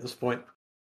legendary at this point.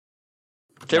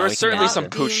 There No, was we certainly cannot. some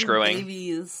Stop pooch being screwing.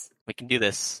 babies. We can do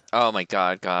this. Oh my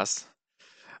god, Goss.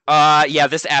 Yeah,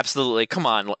 this absolutely. Come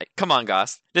on,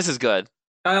 Goss. This is good.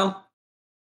 Kyle,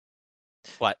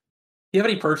 What? do you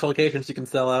have any purge locations you can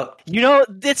sell out? You know,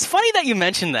 it's funny that you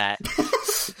mentioned that.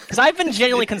 Because I've been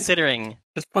genuinely considering,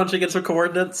 Just punching in some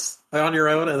coordinates on your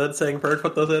own and then saying purge,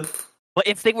 put those in? well,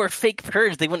 if they were fake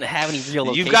purge, they wouldn't have any real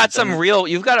locations.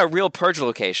 You've got a real purge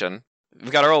location.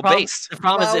 We've got our old base. The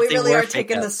problem Wow, is we if they really were are fake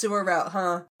taking out. the sewer route,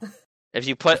 huh? If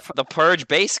you put the purge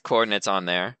base coordinates on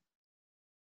there,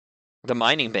 the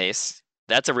mining base,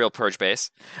 that's a real purge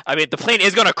base. I mean, the plane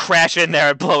is going to crash in there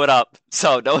and blow it up,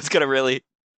 so no one's going to really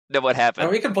know what happened.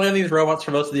 Or we can blame these robots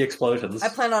for most of the explosions. I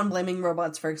plan on blaming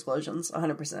robots for explosions,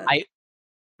 100%.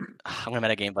 I'm going to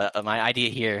metagame, but my idea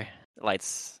here,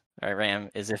 Lights, or Ram,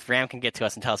 is if Ram can get to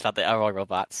us and tell us about the Elroy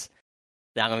robots,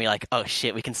 then I'm going to be like, oh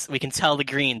shit, we can tell the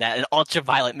Green that an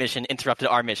ultraviolet mission interrupted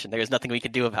our mission. There's nothing we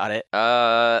can do about it.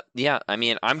 Yeah, I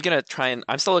mean, I'm going to try and...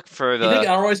 I'm still looking for Do you think the...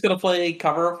 Elroy's going to play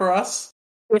cover for us?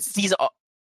 If these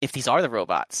are the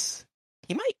robots,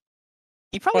 he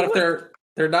probably But would. if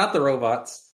they're not the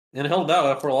robots, and he'll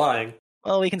know if we're lying.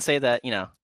 Well, we can say that,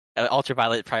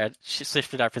 ultraviolet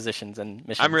shifted our positions and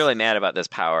missions. I'm really mad about this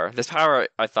power. This power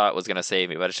I thought was going to save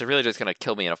me, but it's really just going to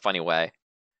kill me in a funny way.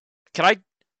 Can I...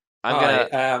 I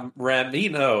am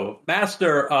Ramino,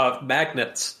 master of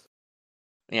magnets.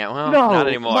 Yeah, well, not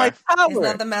anymore. My power! He's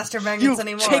not the master of magnets You've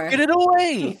anymore. taken it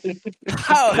away!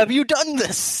 How have you done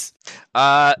this?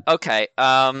 Okay.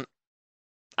 I'm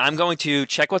going to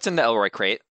check what's in the Elroy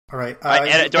crate. All right. Do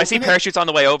I see open it? parachutes on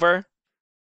the way over?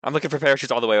 I'm looking for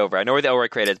parachutes all the way over. I know where the Elroy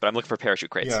crate is, but I'm looking for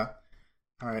parachute crates. Yeah.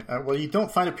 All right. Well, you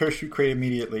don't find a parachute crate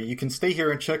immediately. You can stay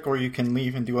here and check, or you can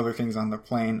leave and do other things on the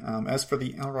plane. As for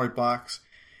the Elroy box,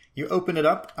 you open it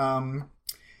up.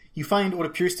 You find what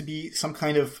appears to be some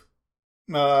kind of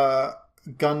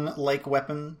gun-like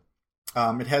weapon.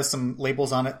 It has some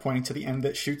labels on it pointing to the end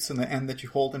that shoots and the end that you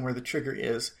hold and where the trigger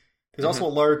is. There's also a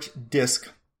large disc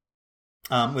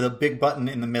with a big button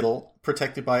in the middle,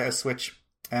 protected by a switch.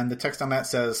 And the text on that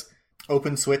says,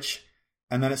 open switch.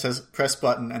 And then it says, press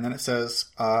button. And then it says,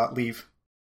 leave.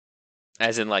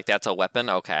 As in, like, that's a weapon?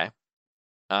 Okay.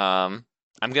 I'm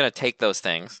going to take those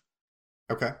things.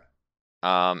 Okay.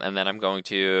 And then I'm going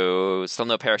to... Still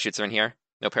no parachutes are in here?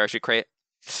 No parachute crate?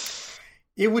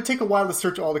 It would take a while to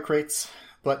search all the crates,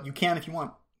 but you can if you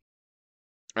want.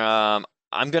 I'm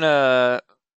gonna.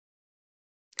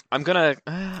 I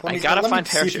gotta find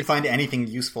see if you parachute. find anything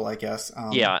useful, I guess.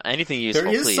 Yeah, anything useful,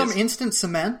 there is please. some instant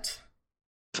cement.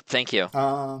 Thank you.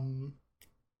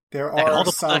 There I are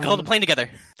can hold the plane together.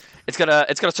 It's gonna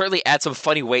certainly add some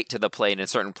funny weight to the plane in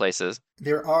certain places.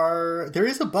 There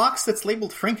is a box that's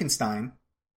labeled Frankenstein.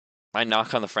 I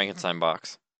knock on the Frankenstein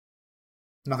box.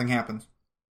 Nothing happens.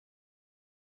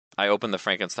 I open the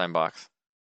Frankenstein box.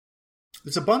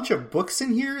 There's a bunch of books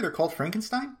in here. They're called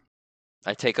Frankenstein.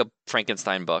 I take a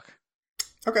Frankenstein book.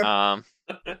 Okay. I'm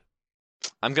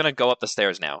gonna go up the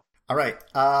stairs now. All right.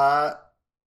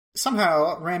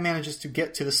 Somehow Ram manages to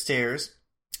get to the stairs,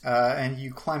 and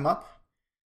you climb up.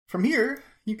 From here,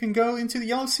 you can go into the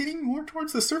yellow seating more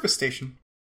towards the service station.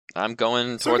 I'm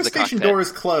going towards Service the station cockpit. door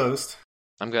is closed.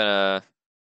 I'm gonna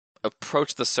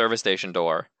approach the service station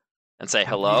door and say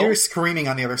hello. You hear screaming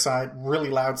on the other side, really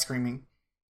loud screaming.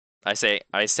 I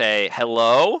say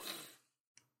hello.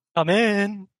 Come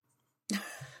in.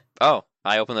 Oh,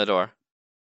 I open the door.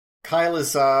 Kyle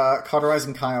is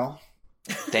cauterizing Kyle.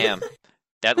 Damn,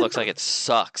 that looks like it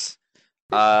sucks.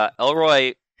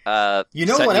 Elroy. You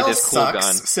know sent what me else this cool sucks?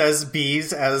 gun. Says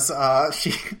Bees as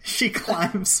she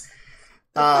climbs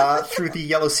through the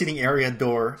yellow seating area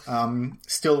door,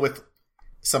 still with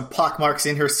some pockmarks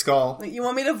in her skull. Wait, you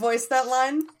want me to voice that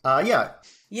line? Yeah.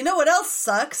 You know what else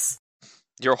sucks?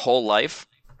 Your whole life.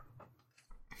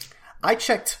 I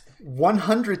checked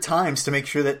 100 times to make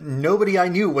sure that nobody I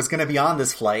knew was going to be on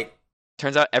this flight.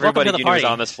 Turns out everybody Welcome to you the knew was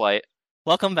party. on this flight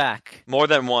Welcome back. more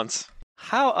than once.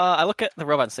 How? I look at the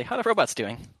robot and say, "How are the robots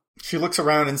doing? She looks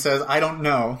around and says, I don't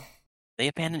know. They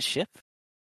abandoned ship?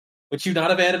 Would you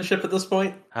not abandon ship at this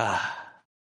point? Ah,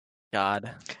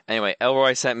 God. Anyway,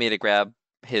 Elroy sent me to grab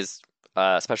his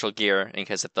special gear in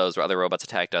case if those other robots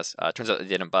attacked us. Turns out they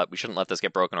didn't, but we shouldn't let this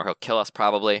get broken or he'll kill us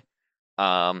probably.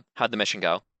 How'd the mission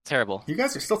go? Terrible. You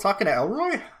guys are still talking to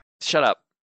Elroy? Shut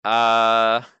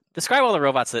up. Describe all the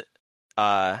robots that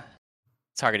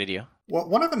targeted you. Well,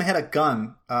 one of them had a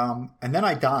gun, and then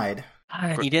I died.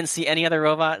 You didn't see any other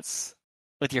robots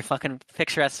with your fucking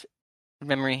picturesque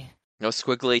memory? No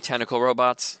squiggly tentacle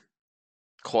robots?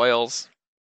 Coils?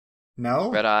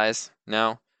 No? Red eyes?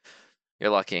 No? You're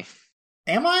lucky.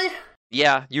 Am I?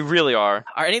 Yeah, you really are.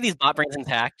 Are any of these bot brains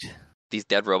intact? These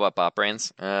dead robot bot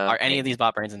brains? Are any of these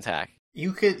bot brains intact?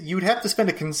 You'd have to spend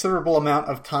a considerable amount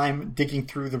of time digging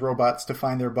through the robots to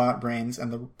find their bot brains,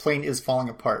 and the plane is falling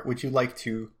apart. Would you like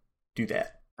to do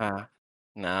that?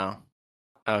 No.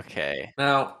 Okay.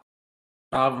 Now,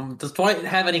 does Dwight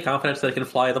have any confidence that it can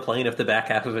fly the plane if the back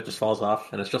half of it just falls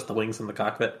off and it's just the wings in the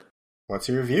cockpit? What's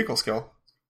your vehicle skill?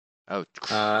 Oh,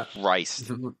 Uh,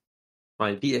 Christ.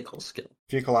 My vehicle skill.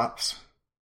 Vehicle ops.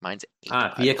 Mine's 8.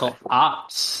 by the Vehicle way.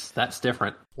 ops. That's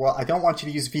different. Well, I don't want you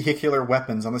to use vehicular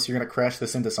weapons unless you're going to crash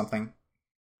this into something.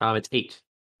 It's 8.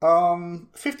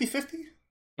 50-50?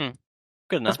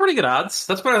 Good enough. That's pretty good odds.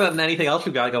 That's better than anything else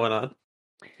we've got going on.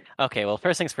 Okay, well,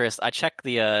 first things first, I checked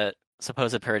the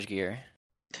supposed purge gear.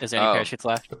 Is there any Oh. parachutes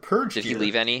left? The purge Did he gear.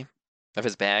 leave any of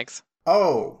his bags?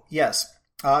 Oh, yes.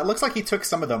 It looks like he took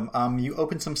some of them. You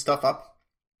open some stuff up.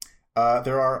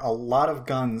 There are a lot of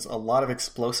guns, a lot of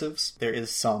explosives. There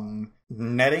is some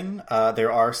netting.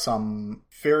 There are some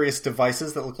various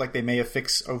devices that look like they may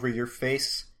affix over your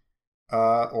face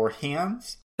or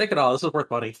hands. Take it all. This is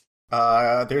worth money.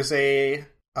 There's a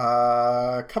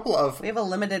couple of We have a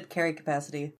limited carry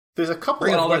capacity. There's a couple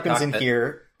Bring it of all to the weapons in cockpit.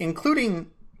 here,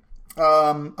 including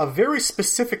a very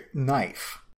specific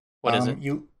knife. What is it?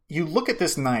 You look at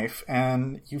this knife,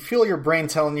 and you feel your brain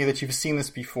telling you that you've seen this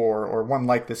before, or one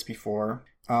like this before.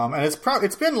 And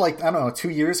it's been like, I don't know, 2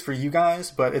 years for you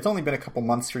guys, but it's only been a couple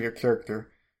months for your character.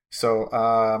 So,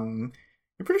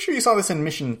 you're pretty sure you saw this in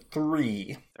Mission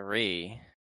 3. 3.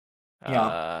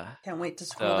 Yeah. Can't wait to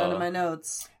scroll down to So- my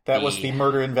notes. That was the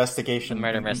murder investigation. The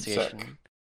murder in Sec. investigation.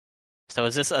 So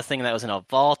is this a thing that was in a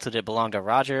vault? Did it belong to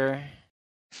Roger?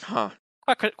 Huh.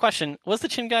 Question, was the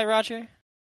chin guy Roger?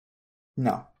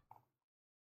 No.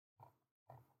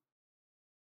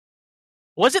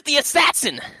 Was it the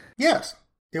assassin? Yes,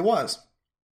 it was.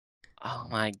 Oh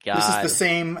my god. This is the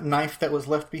same knife that was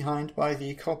left behind by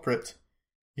the culprit.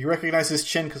 You recognize his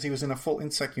chin because he was in a full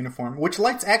insect uniform, which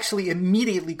Lights actually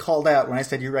immediately called out when I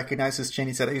said you recognize his chin.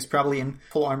 He said he was probably in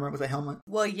full armor with a helmet.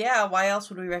 Well, yeah, why else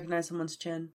would we recognize someone's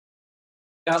chin?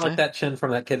 Got like that chin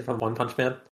from that kid from One Punch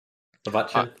Man. The butt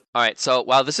chin. All right, so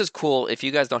while this is cool, if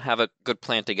you guys don't have a good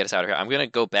plan to get us out of here, I'm going to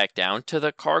go back down to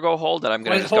the cargo hold, and I'm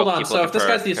going to just hold go on. keep So looking if this for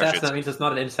guy's the assassin, parachutes. that means it's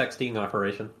not an insect sting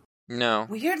operation. No.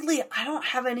 Weirdly, I don't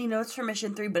have any notes for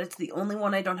Mission 3, but it's the only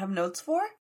one I don't have notes for.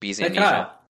 Beezy Hey, amnesia.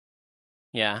 Kyle,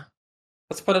 Yeah.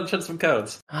 let's put in some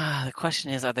codes. The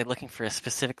question is, are they looking for a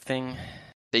specific thing?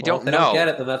 They Well, don't if they know. don't get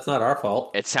it, then that's not our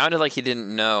fault. It sounded like he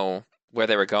didn't know where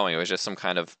they were going. It was just some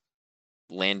kind of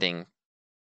landing,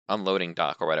 unloading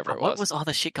dock or whatever it What was. was all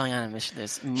the shit going on in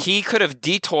Mission? He could have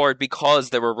detoured because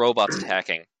there were robots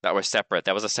attacking that were separate.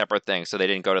 That was a separate thing, so they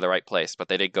didn't go to the right place, but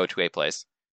they did go to a place.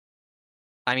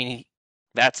 I mean,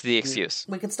 That's the excuse.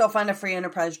 We could still find a free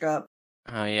Enterprise drop.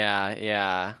 oh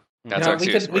yeah. That's You our know,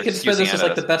 excuse. we We're could spin this excusing as it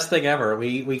like the best thing ever.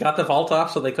 We got the vault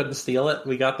off so they couldn't steal it.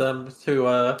 We got them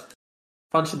to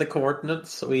punch in the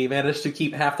coordinates. We managed to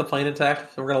keep half the plane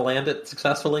intact. So we're gonna land it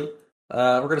successfully.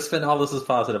 We're gonna spin all this as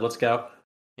positive. Let's go.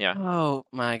 Yeah. Oh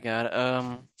my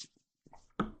god.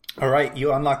 All right,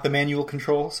 you unlock the manual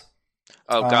controls.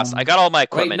 Oh, Gus, I got all my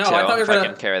equipment no, too. I thought you If were I gonna-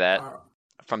 can carry that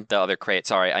from the other crate.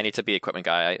 Sorry, I need to be equipment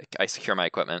guy. I secure my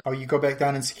equipment. Oh, you go back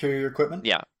down and secure your equipment?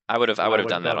 Yeah, I would have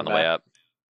done that on the way up.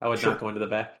 I would Sure. not go into the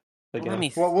back. Again. Let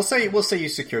me. Well, we'll say you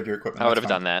secured your equipment. I would That's have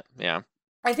fine. done that. Yeah.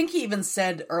 I think he even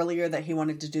said earlier that he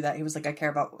wanted to do that. He was like, I care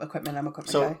about equipment, I'm an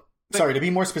equipment So, guy. sorry, to be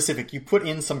more specific, you put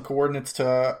in some coordinates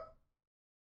to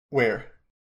where?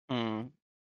 Hmm.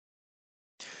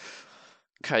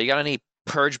 Okay, you got any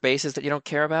purge bases that you don't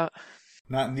care about?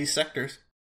 Not in these sectors.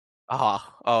 Oh,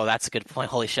 that's a good point.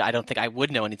 Holy shit! I don't think I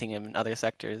would know anything in other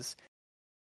sectors.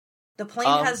 The plane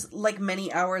has like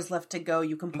many hours left to go.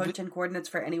 You can put in coordinates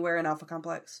for anywhere in Alpha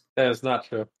Complex. That is not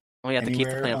true. We have to keep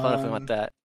the Anywhere plane afloat if we on- want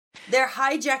that. They're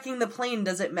hijacking the plane.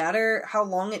 Does it matter how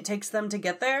long it takes them to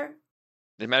get there?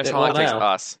 It matters Yeah, how long it well, takes now.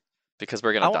 us because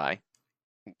we're gonna die.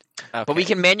 Okay. But we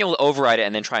can manually override it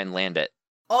and then try and land it.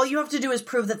 All you have to do is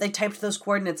prove that they typed those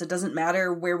coordinates. It doesn't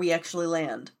matter where we actually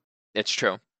land. It's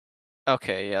true.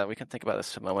 Okay, yeah, we can think about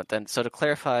this for a moment then. So to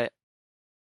clarify,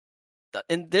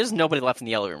 and there's nobody left in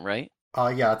the yellow room, right?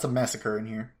 Yeah, it's a massacre in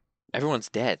here. Everyone's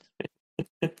dead.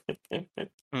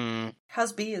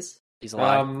 How's bees? He's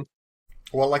alive.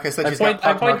 Well, like I said, I she's got point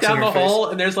pockmarks in down her the face. hole,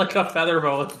 and there's like a feather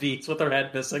boa with beaks with her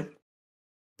head missing.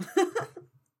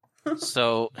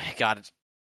 So, God,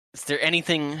 is there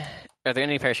anything? Are there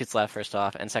any parachutes left? First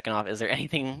off, and second off, is there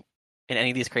anything in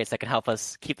any of these crates that can help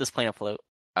us keep this plane afloat?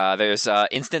 There's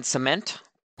instant cement.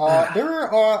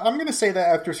 There are. I'm going to say that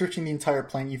after searching the entire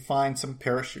plane, you find some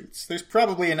parachutes. There's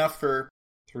probably enough for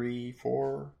 3,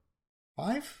 4,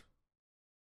 5.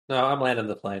 No, I'm landing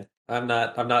the plane. I'm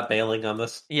not bailing on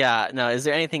this. Yeah, no. Is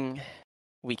there anything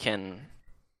we can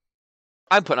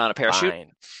I'm putting on a parachute.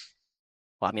 find?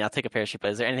 Well, I mean, I'll take a parachute, but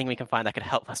is there anything we can find that could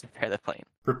help us repair the plane?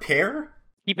 Repair?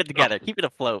 Keep it together. Keep it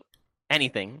afloat.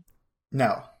 Anything.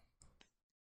 No.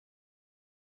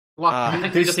 Well, I think we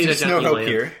There's just need to no gently hope land.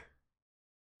 here.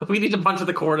 We need to punch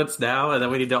the coordinates now, and then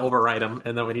we need to overwrite them,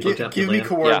 and then we need to gently Give me land.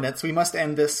 coordinates. We must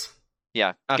end this.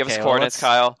 Yeah, give us Okay, well, coordinates, let's-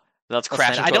 Kyle. Let's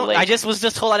crash I into a don't. lake. I just was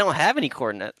just told I don't have any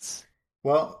coordinates.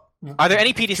 Well, Are there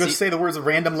any PDCs? just say the words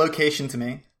random location to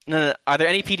me. No. Are there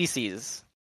any PDCs?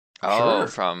 Oh, Sure.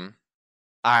 from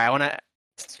All right, I want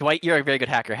to. Dwight, you're a very good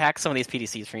hacker. Hack some of these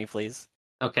PDCs for me, please.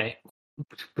 Okay.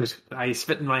 I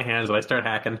spit in my hands, so I start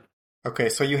hacking. Okay,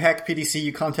 so you hack PDC,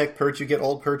 you contact Purge, you get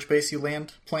old Purge base, you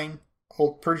land plane,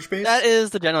 old Purge base? That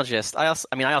is the general gist. I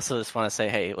also just want to say,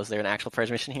 hey, was there an actual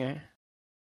purge mission here?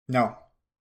 No.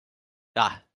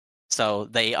 So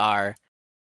they are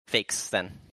fakes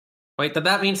then. Wait, did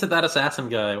that mean that assassin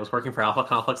guy was working for Alpha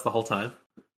Complex the whole time?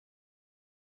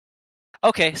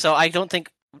 Okay, so I don't think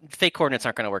fake coordinates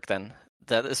aren't going to work then.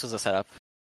 This was a setup.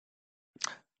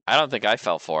 I don't think I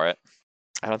fell for it.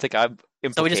 I don't think I'm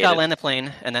implicated. So we just gotta land the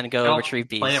plane and then go No, retrieve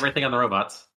bees. Blame everything on the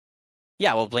robots.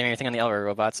 Yeah, we'll blame everything on the other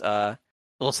robots.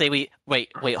 We'll say wait,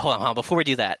 hold on. Before we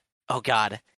do that, oh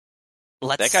god,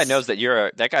 That guy knows that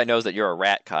you're a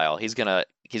rat, Kyle. He's gonna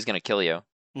kill you.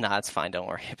 Nah, it's fine. Don't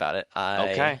worry about it.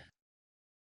 Okay.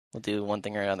 We'll do one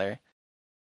thing or another.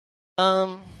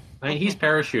 I mean, he's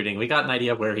parachuting. We got an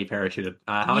idea of where he parachuted.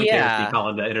 How many pairs do you call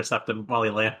in to intercept him while he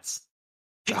lands?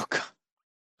 Oh, God.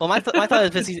 Well, my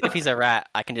thought is if he's a rat,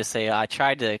 I can just say I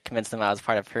tried to convince them I was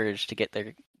part of Purge to get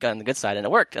their gun on the good side, and it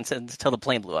worked until the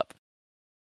plane blew up.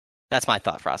 That's my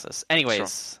thought process. Anyways,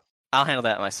 Sure. I'll handle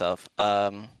that myself.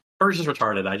 Purge is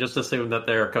retarded. I just assumed that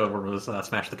their code word was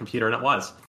smash the computer, and it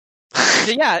was.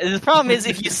 Yeah, the problem is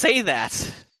if you say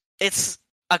that, it's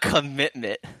A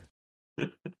commitment.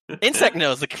 Insect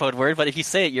knows the code word, but if you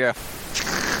say it, you're a.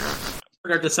 We're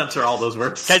going to censor all those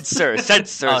words. Censor.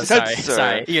 Oh,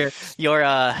 sorry. You're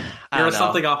a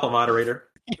something awful moderator.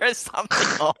 You're a something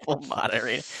awful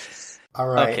moderator. All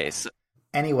right. Okay. So,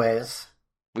 anyways,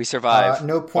 we survive.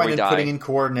 No point in die. putting in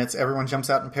coordinates. Everyone jumps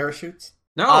out in parachutes.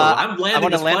 No, I'm landing. I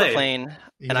want to this land plane. the plane,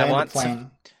 You and land I want the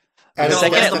plane. No, As a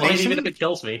land the plane destination? even if it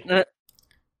kills me.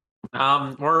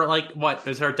 We're like, what?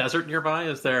 Is there a desert nearby?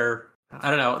 Is there? I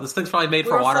don't know. This thing's probably made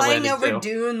for water flying landing over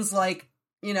too. dunes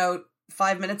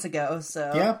 5 minutes ago.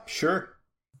 So Yeah, sure.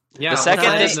 Yeah, The second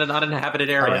we're this- in an uninhabited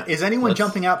area. Right. Is anyone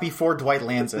jumping out before Dwight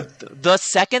lands it? The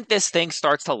second this thing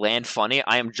starts to land funny,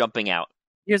 I am jumping out.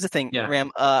 Here's the thing, Yeah.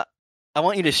 Ram. I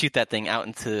want you to shoot that thing out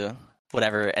into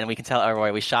whatever, and we can tell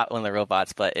Elroy we shot one of the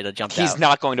robots, but it'll jump out. He's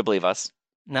not going to believe us.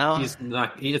 No? He's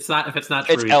not. It's not. If it's not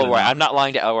true, It's he's gonna Elroy. know. I'm not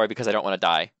lying to Elroy because I don't want to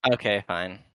die. Okay,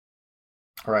 fine.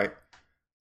 All right.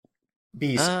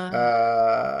 Bees.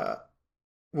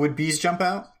 Would bees jump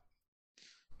out?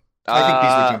 I think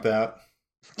bees would jump out.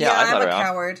 Yeah, I'm thought a around.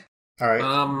 coward. All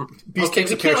right. Bees Okay, takes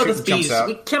we a can't let parachute this and jumps bees. out.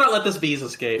 We cannot let this bees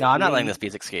escape. No, I'm not letting this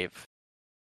bees escape.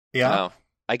 Yeah. Oh,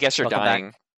 I guess you're Welcome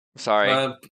dying. Sorry.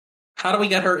 How do we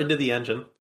get her into the engine?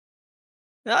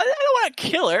 No, I don't want to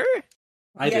kill her.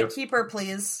 I do. Keep her,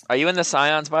 please. Are you in the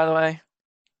Scions, by the way?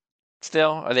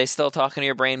 Still? Are they still talking to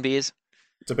your brain bees?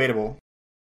 Debatable.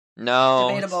 No.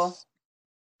 Debatable.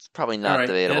 It's probably not All right,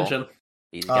 debatable. engine.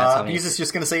 Bees got something. Bees is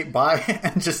just going to say bye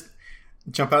and just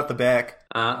jump out the back.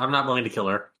 I'm not willing to kill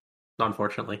her.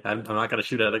 Unfortunately, I'm not going to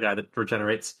shoot at a guy that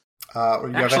regenerates. Or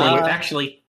you have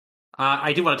Actually,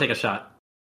 I do want to take a shot.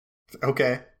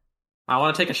 Okay. I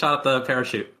want to take a shot at the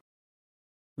parachute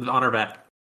on her back.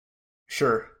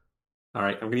 Sure. All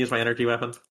right, I'm going to use my energy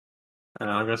weapon.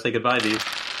 I'm going to say goodbye, bees.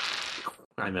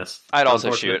 I miss. I'd also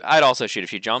Unfortunate. shoot. I'd also shoot if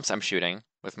she jumps. I'm shooting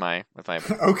with my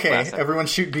Okay, blast. everyone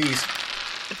shoot bees.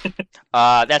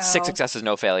 That's 6 Ow. successes,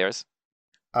 no failures.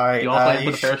 All right. You all plan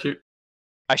you for the parachute?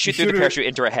 I shoot You through shoot the her- parachute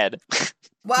into her head.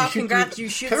 Wow, you shoot congrats! through- You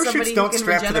shoot Parachutes somebody don't who can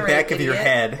strap to the regenerate, back of your idiot.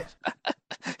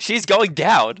 head. She's going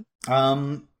down.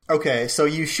 Okay, so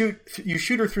you shoot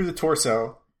her through the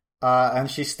torso, and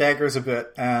she staggers a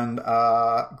bit and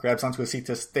grabs onto a seat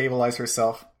to stabilize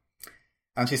herself.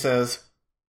 And she says,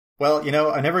 "Well,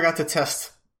 I never got to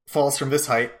test falls from this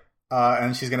height,"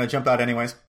 and she's gonna jump out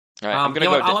anyways. All right, I'm gonna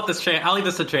you know go. what, I'll leave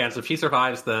this a chance. If she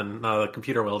survives, then the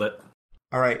computer willed it.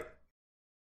 All right.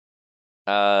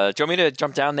 Do you want me to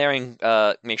jump down there and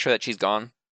make sure that she's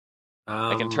gone?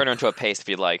 I can turn her into a paste if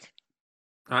you'd like.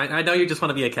 I know you just want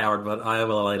to be a coward, but I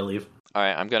will allow you to leave. All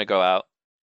right, I'm gonna go out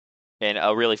in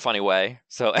a really funny way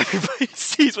so everybody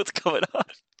sees what's going on.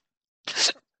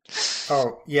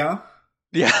 Oh, yeah?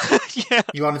 Yeah, yeah.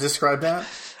 You want to describe that?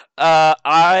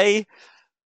 I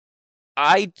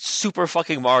super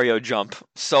fucking Mario jump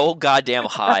so goddamn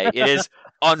high. It is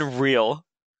unreal.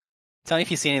 Tell me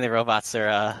if you see any of the robots or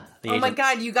the Oh my agents.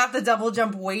 god, you got the double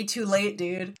jump way too late,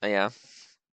 dude. Yeah.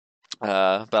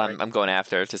 But I'm going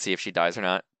after her to see if she dies or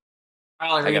not.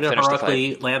 Kyle, are I you gotta going to finish the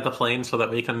heroically land the plane so that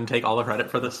we can take all the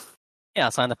credit for this? Yeah,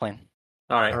 let's land the plane.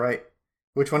 All right. All right.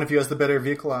 Which one of you has the better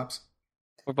vehicle ops?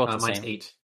 We're both the Mine's same.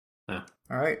 8. All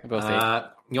right. We're both 8.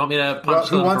 You want me to punch Well,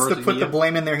 who them wants to for put the you?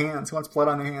 blame in their hands? Who wants blood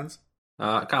on their hands?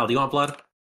 Kyle, do you want blood?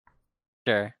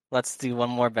 Sure. Let's do one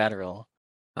more bad roll.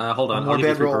 Hold on. One more I'll give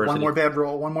you bad roll. perversity. One more bad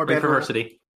roll. One more bad roll.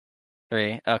 perversity.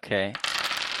 3. Okay.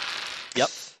 Yep.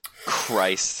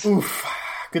 Christ. Oof.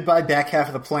 Goodbye, back half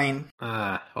of the plane.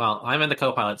 Well, I'm in the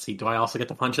co-pilot seat. Do I also get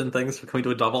to punch in things? Can we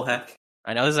do a double hack?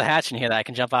 I know there's a hatch in here that I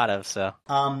can jump out of, so.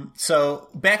 So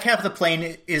back half of the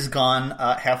plane is gone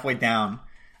halfway down.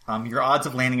 Your odds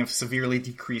of landing have severely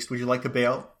decreased. Would you like to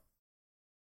bail?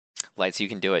 Lights, you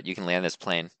can do it. You can land this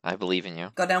plane. I believe in you.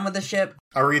 Go down with the ship.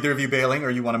 Are either of you bailing, or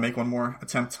you want to make one more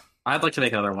attempt? I'd like to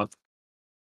make another one.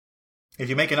 If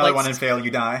you make another one and fail,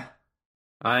 you die.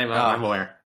 I'm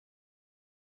aware.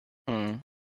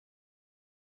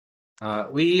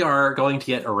 We are going to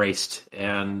get erased,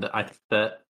 and I think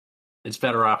that it's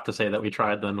better off to say that we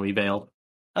tried than we bailed.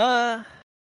 Yeah,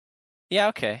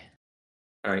 okay.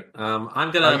 All right.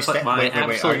 I'm gonna put my wait.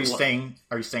 absolute.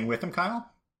 Are you staying with him, Kyle?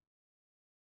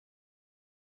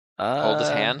 Hold his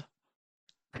hand.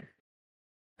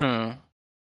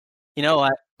 You know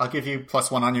what? I'll give you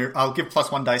 +1 on your. I'll give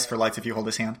 +1 dice for lights if you hold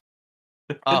his hand.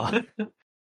 Oh.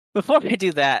 Before I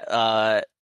do that,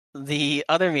 the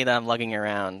other me that I'm lugging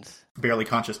around, Barely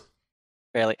conscious.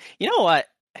 barely. You know what?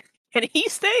 Can he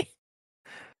stay?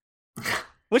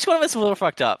 Which one of us is a little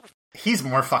fucked up? He's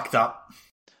more fucked up.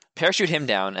 Parachute him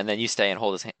down, and then you stay and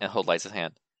hold his and hold Lights'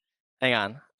 hand. Hang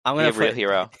on. I'm Be gonna a real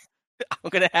hero. I'm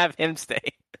gonna have him stay.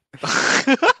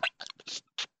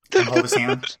 And hold his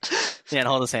hand. Yeah, and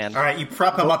hold his hand. All right, you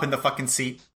prop him up in the fucking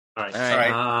seat. All right. All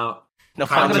right. No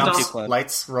Kyle fun jumps, too close.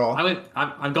 lights roll.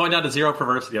 I'm going down to 0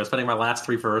 perversity. I was spending my last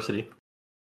 3 perversity.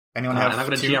 Anyone have and I'm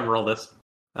going to 2? GM roll this.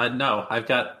 No, I've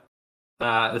got...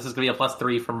 this is going to be a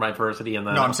 +3 from my perversity. And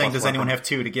then No, I'm saying, does anyone have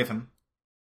 2 to give him?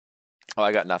 Oh,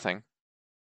 I got nothing.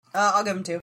 I'll give him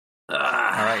 2. All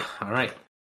right.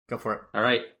 Go for it. All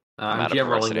right. I'm out of GM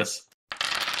rolling perversity. this.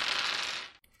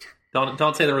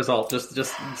 Don't say the result. Just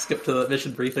skip to the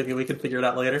mission briefing and we can figure it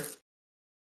out later.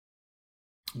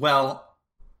 Well,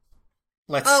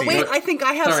 let's Oh, see. wait, I think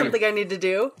I have Sorry. something I need to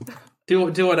do.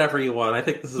 Do whatever you want. I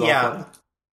think this is all fun.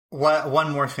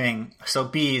 One more thing. So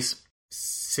B's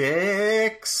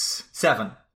 6,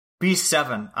 7. B's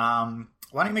 7. Why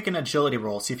don't you make an agility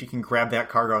roll? See if you can grab that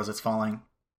cargo as it's falling.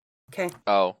 Okay.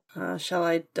 Oh, Shall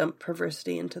I dump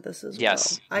perversity into this as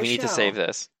yes. well? We need to save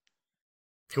this.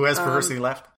 Who has perversity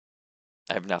left?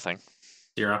 I have nothing.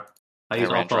 0. I I use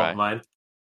all ran 12 dry. of mine.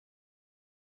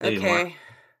 Maybe Okay. more.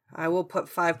 I will put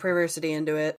 5 perversity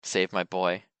into it. Save my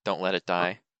boy. Don't let it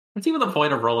die. What's even the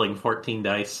point of rolling 14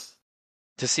 dice?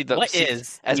 To see What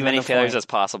is as even many the failures point? as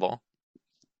possible.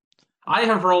 I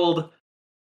have rolled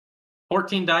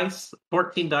 14 dice,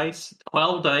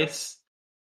 12 dice,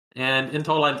 and in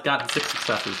total I've gotten 6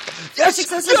 successes. Yes!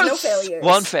 successes, no failures.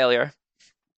 1 failure.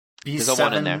 B7, There's a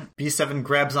 1 in there. B7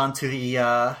 grabs onto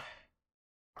the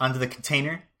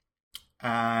container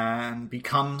and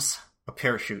becomes a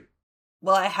parachute.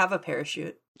 Well, I have a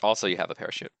parachute. Also, you have a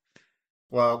parachute.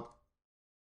 Well,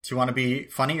 do you want to be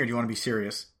funny or do you want to be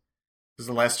serious? This is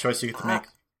the last choice you get to make.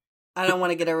 I don't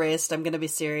want to get erased. I'm going to be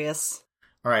serious.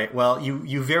 All right. Well,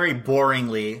 you very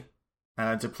boringly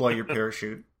deploy your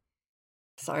parachute.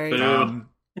 Sorry. And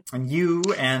you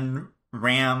and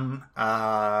Ram.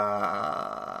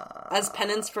 As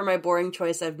penance for my boring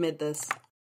choice, I've made this.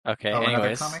 Okay, another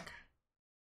anyways. comic.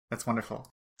 That's wonderful.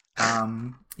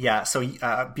 Yeah. So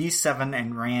B7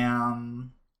 and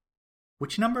Ram.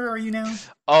 Which number are you now?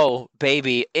 Oh,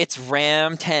 baby, it's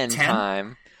Ram 10 10?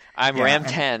 time. I'm Yeah, Ram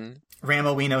and- 10.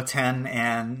 Ramowino 10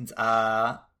 and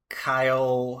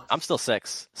Kyle. I'm still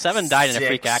 6. 7 died in a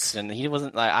freak 6. accident. He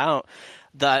wasn't like I don't.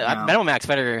 No. Metamomax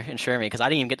better insure me because I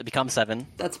didn't even get to become 7.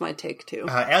 That's my take, too.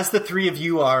 As the three of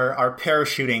you are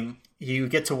parachuting, you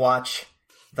get to watch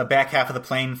the back half of the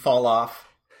plane fall off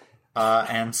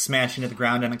and smash into the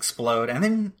ground and explode. And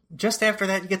then just after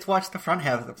that, you get to watch the front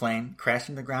half of the plane crash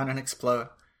into the ground and explode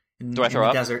in, Do I throw in the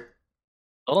up? desert.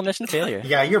 Total mission failure.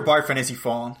 Yeah, you're barfing as you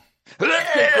fall.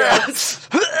 Okay.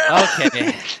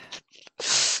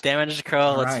 Damage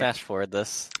crow. Let's Alright. fast forward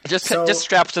this. Just So-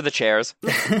 strap to the chairs.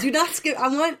 Do not skip.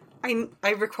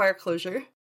 I require closure.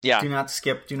 Yeah. Do not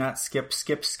skip. Do not skip.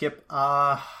 Skip.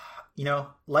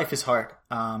 Life is hard.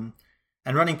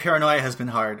 And running Paranoia has been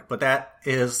hard, but that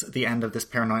is the end of this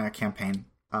Paranoia campaign.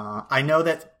 I know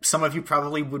that some of you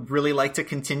probably would really like to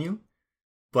continue,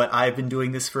 but I've been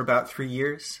doing this for about 3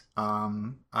 years.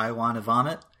 I want to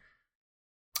vomit.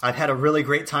 I've had a really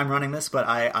great time running this, but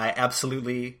I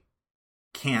absolutely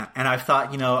can't. And I've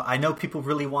thought, I know people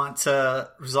really want to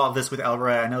resolve this with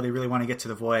Elroy. I know they really want to get to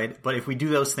the Void, but if we do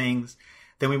those things,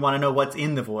 then we want to know what's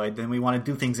in the Void. Then we want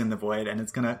to do things in the Void, and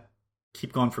it's going to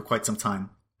keep going for quite some time.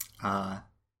 And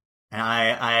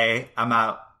I'm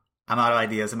out. I'm out of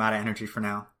ideas. I'm out of energy for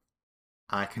now.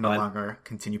 I can no Fine. longer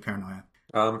continue Paranoia.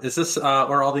 Is this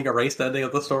we're all being erased ending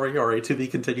of the story or a to be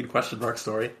continued question mark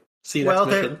story? See you next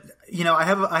mission. I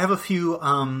have a few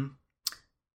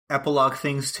epilogue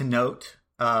things to note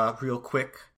real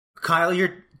quick. Kyle,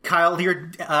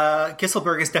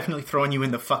 Gisselberg is definitely throwing you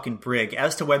in the fucking brig.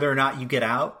 As to whether or not you get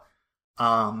out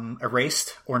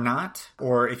erased or not,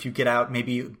 or if you get out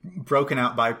maybe broken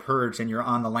out by purge and you're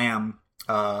on the lam,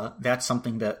 that's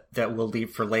something that we'll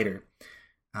leave for later.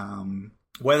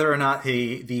 Whether or not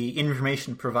the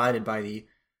information provided by the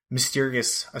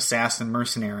mysterious assassin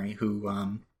mercenary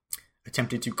who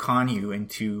attempted to con you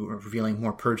into revealing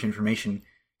more purge information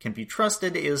can be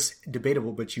trusted is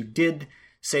debatable, but you did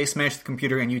say smash the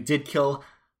computer and you did kill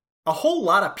a whole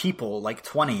lot of people, like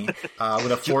 20, with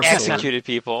a force sword. Executed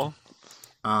people.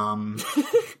 They're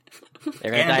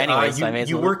gonna die anyways, so I may as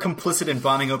you well. were complicit in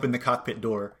bombing open the cockpit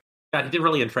door. God, he did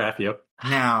really entrap you.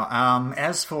 Now,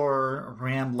 as for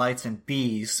Ram, Lights, and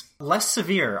Bees, less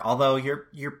severe, although you're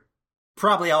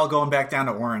probably all going back down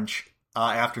to orange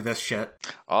after this shit.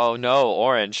 Oh no,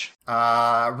 orange.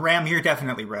 Ram, you're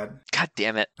definitely red. God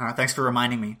damn it. Thanks for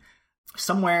reminding me.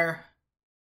 Somewhere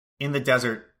in the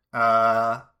desert,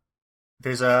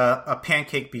 there's a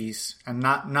pancake bees, and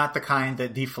not the kind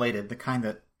that deflated, the kind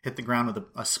that hit the ground with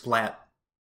a splat.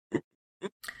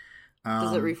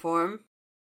 Does it reform?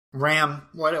 Ram,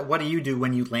 what do you do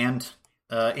when you land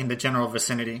in the general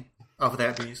vicinity of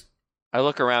that beast. I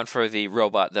look around for the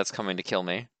robot that's coming to kill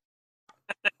me.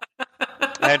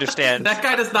 I understand. That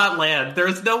guy does not land. There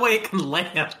is no way it can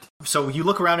land. So you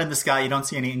look around in the sky, you don't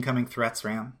see any incoming threats,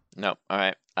 Ram. No,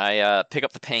 alright. I pick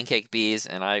up the pancake bees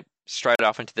and I stride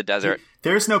off into the desert.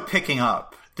 There's no picking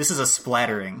up. This is a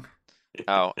splattering.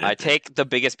 Oh, I take the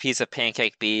biggest piece of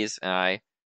pancake bees and I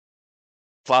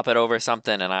flop it over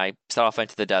something and I set off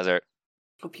into the desert.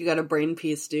 Hope you got a brain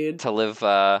piece, dude. To live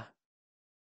my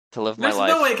There's life.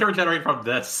 no way it can regenerate from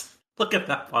this. Look at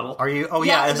that funnel. Are you? Oh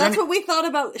Yeah, yeah. that's what we thought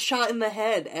about shot in the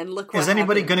head, and look what Is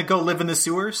anybody happened. going to go live in the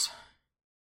sewers?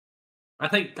 I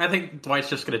think Dwight's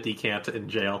just going to decant in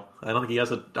jail. I don't think he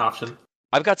has an option.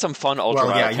 I've got some fun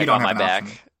ultraviolet Well, yeah, you tech don't on have my an back.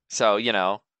 option.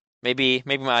 So, maybe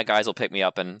my guys will pick me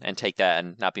up and take that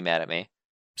and not be mad at me.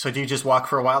 So do you just walk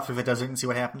for a while through the desert and see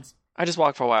what happens? I just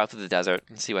walk for a while through the desert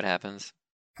and see what happens.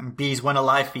 And bees, when a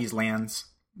live bees lands,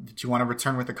 did you want to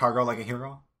return with the cargo like a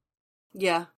hero?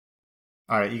 Yeah.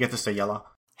 Alright, you get to stay yellow.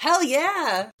 Hell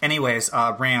yeah! Anyways,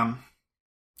 Ram.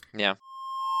 Yeah.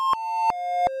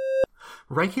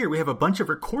 Right here, we have a bunch of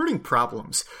recording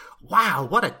problems. Wow,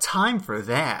 what a time for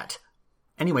that.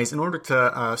 Anyways, in order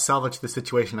to salvage the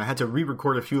situation, I had to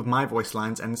re-record a few of my voice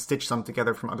lines and stitch some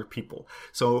together from other people.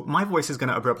 So my voice is going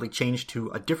to abruptly change to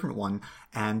a different one,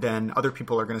 and then other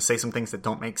people are going to say some things that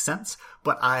don't make sense.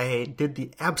 But I did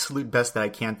the absolute best that I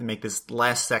can to make this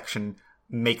last section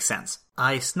make sense.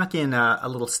 I snuck in a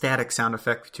little static sound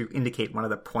effect to indicate one of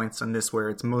the points on this where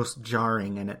it's most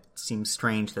jarring and it seems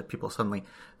strange that people suddenly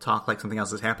talk like something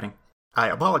else is happening. I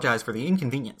apologize for the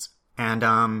inconvenience. And,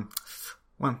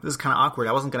 well, this is kind of awkward.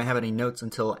 I wasn't going to have any notes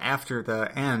until after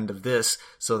the end of this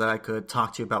so that I could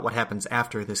talk to you about what happens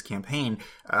after this campaign.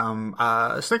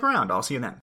 Stick around. I'll see you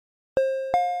then.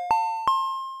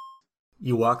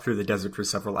 You walk through the desert for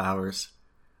several hours.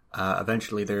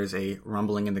 Eventually there's a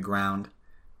rumbling in the ground,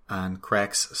 and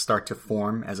cracks start to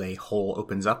form as a hole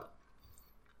opens up.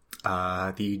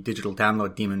 The digital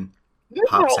download demon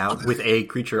pops out with a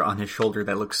creature on his shoulder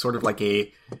that looks sort of like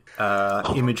a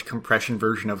image compression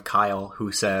version of Kyle,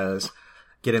 who says,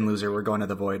 "Get in, loser, we're going to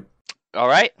the void." All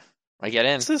right. I get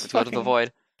in. This is Let's go to the fucking-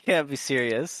 void. Can't be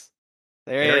serious.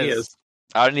 There There he he is. is.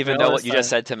 I didn't even No, know what it's you just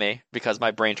fine. said to me because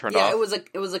my brain turned Yeah, off.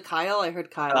 it was a Kyle. I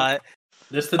heard Kyle.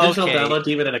 There's the digital Okay. download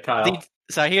demon and a Kyle.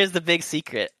 So here's the big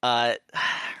secret.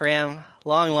 Ram,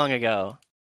 long ago,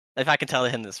 if I can tell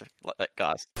him this,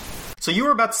 Goss. So you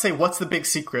were about to say, what's the big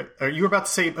secret? Or you were about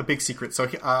to say a big secret. So,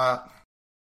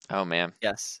 Oh, man.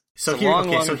 Yes. so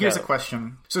here's a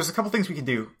question. So there's a couple things we can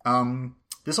do.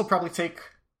 This will probably take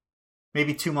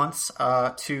maybe 2 months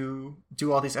to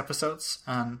do all these episodes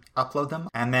and upload them.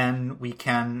 And then we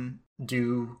can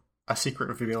do a secret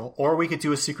reveal. Or we could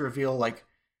do a secret reveal like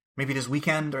maybe this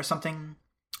weekend or something.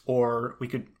 Or we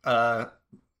could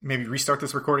maybe restart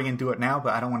this recording and do it now,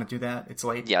 but I don't want to do that. It's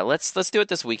late. Yeah, let's do it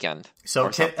this weekend. So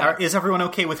or something. is everyone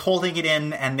okay with holding it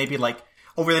in and maybe like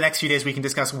over the next few days we can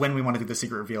discuss when we want to do the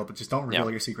secret reveal, but just don't reveal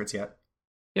your secrets yet.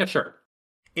 Yeah, sure.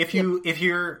 If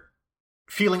you're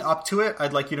feeling up to it,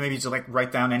 I'd like you to maybe just like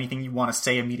write down anything you want to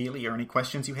say immediately or any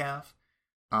questions you have.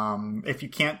 If you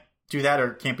can't do that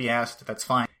or can't be asked, that's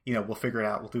fine. We'll figure it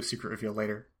out. We'll do secret reveal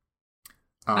later.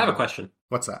 I have a question.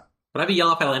 What's that? Would I be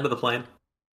yellow if I landed the plane?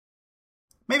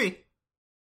 Maybe.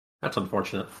 That's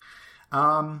unfortunate.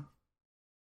 I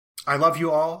love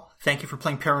you all. Thank you for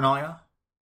playing Paranoia.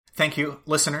 Thank you,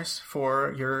 listeners,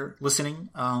 for your listening,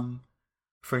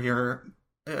 for your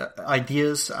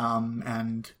ideas,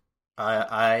 and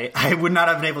I would not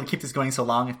have been able to keep this going so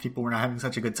long if people were not having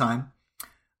such a good time.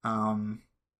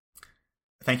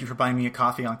 Thank you for buying me a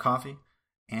coffee on Coffee,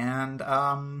 and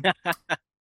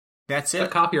that's A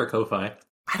it. coffee or Ko-Fi?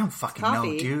 I don't fucking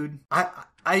Coffee. know, dude. I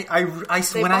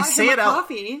They when I bought say him it a out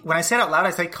coffee. when I say it out loud, I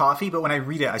say coffee, but when I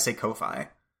read it, I say Ko-Fi.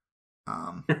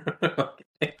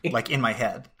 Like in my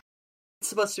head. It's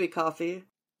supposed to be coffee.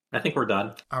 I think we're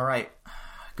done. All right.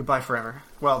 Goodbye forever.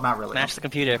 Well, not really. Smash the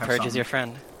computer. Have Purge some. is your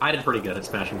friend. I did pretty good at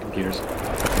smashing computers.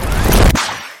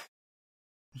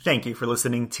 Thank you for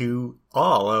listening to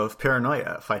all of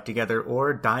Paranoia, Fight Together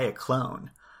or Die a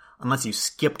Clone. Unless you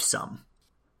skipped some.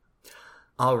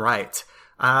 All right.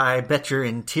 I bet you're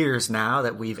in tears now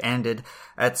that we've ended.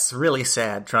 That's really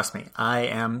sad, trust me. I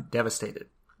am devastated.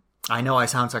 I know I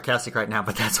sound sarcastic right now,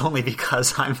 but that's only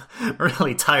because I'm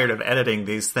really tired of editing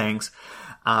these things.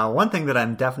 One thing that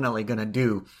I'm definitely going to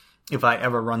do if I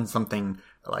ever run something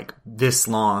like this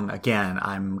long again,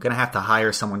 I'm going to have to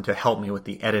hire someone to help me with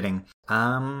the editing.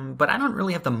 But I don't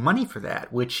really have the money for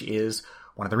that, which is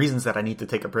one of the reasons that I need to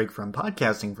take a break from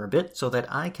podcasting for a bit so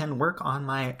that I can work on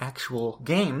my actual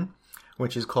game,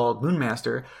 which is called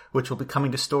Moonmaster, which will be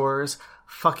coming to stores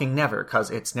fucking never,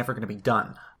 because it's never going to be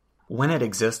done. When it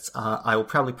exists, I will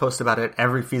probably post about it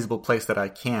every feasible place that I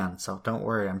can, so don't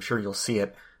worry, I'm sure you'll see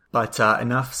it. But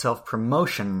enough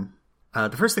self-promotion.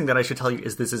 The first thing that I should tell you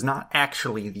is this is not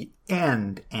actually the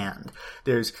end.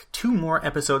 There's 2 more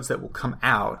episodes that will come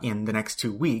out in the next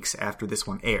 2 weeks after this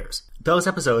one airs. Those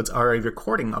episodes are a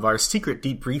recording of our secret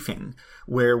debriefing,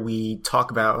 where we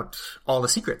talk about all the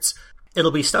secrets.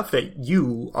 It'll be stuff that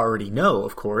you already know,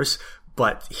 of course,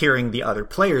 but hearing the other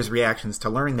players' reactions to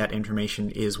learning that information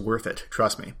is worth it,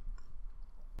 trust me.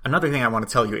 Another thing I want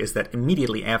to tell you is that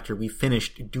immediately after we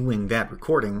finished doing that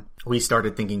recording, we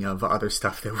started thinking of other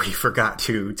stuff that we forgot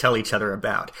to tell each other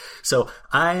about. So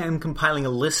I am compiling a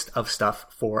list of stuff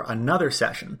for another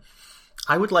session.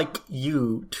 I would like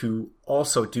you to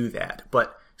also do that,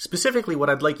 but specifically what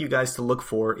I'd like you guys to look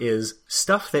for is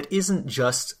stuff that isn't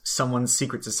just someone's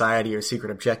secret society or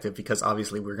secret objective, because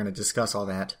obviously we're going to discuss all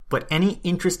that, but any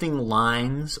interesting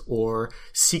lines or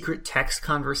secret text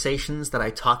conversations that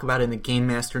I talk about in the Game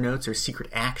Master notes, or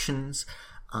secret actions,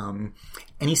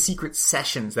 any secret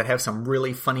sessions that have some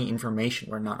really funny information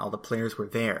where not all the players were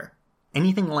there.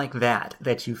 Anything like that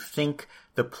that you think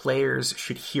the players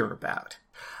should hear about.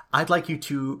 I'd like you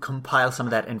to compile some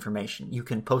of that information. You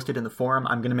can post it in the forum.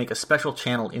 I'm going to make a special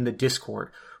channel in the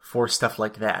Discord for stuff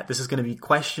like that. This is going to be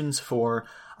questions for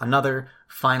another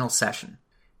final session.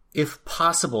 If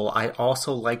possible, I'd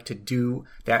also like to do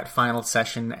that final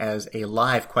session as a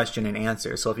live question and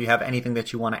answer. So if you have anything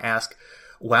that you want to ask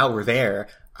while we're there,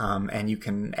 and you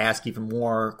can ask even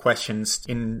more questions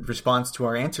in response to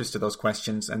our answers to those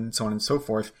questions and so on and so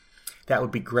forth, that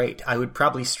would be great. I would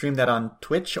probably stream that on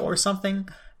Twitch or something.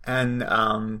 And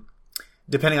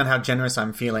depending on how generous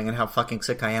I'm feeling and how fucking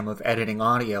sick I am of editing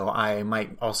audio, I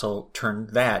might also turn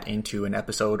that into an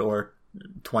episode or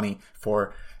 20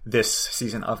 for this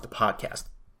season of the podcast.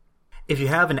 If you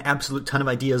have an absolute ton of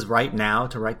ideas right now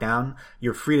to write down,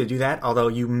 you're free to do that, although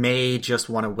you may just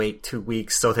want to wait 2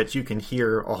 weeks so that you can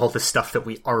hear all the stuff that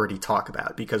we already talk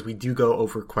about, because we do go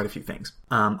over quite a few things.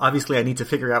 Obviously, I need to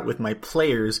figure out with my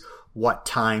players what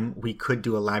time we could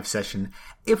do a live session.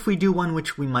 If we do one,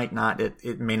 which we might not,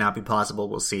 it may not be possible,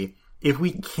 we'll see. If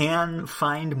we can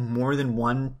find more than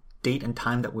one date and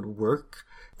time that would work,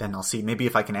 then I'll see. Maybe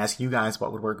if I can ask you guys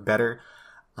what would work better,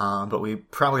 but we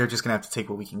probably are just going to have to take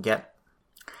what we can get.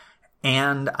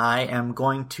 And I am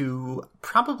going to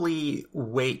probably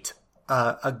wait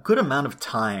a good amount of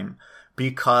time,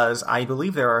 because I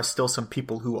believe there are still some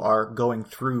people who are going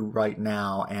through right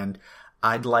now, and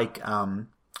I'd like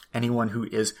anyone who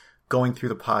is going through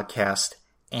the podcast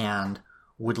and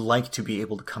would like to be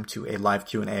able to come to a live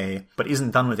Q&A, but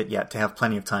isn't done with it yet, to have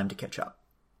plenty of time to catch up.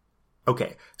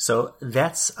 Okay, so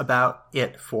that's about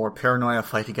it for Paranoia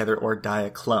Fight Together or Die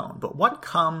a Clone. But what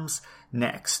comes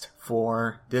next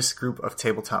for this group of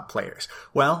tabletop players?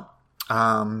 Well,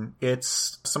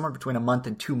 it's somewhere between a month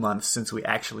and 2 months since we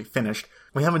actually finished.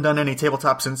 We haven't done any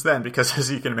tabletop since then because,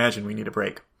 as you can imagine, we need a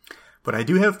break. But I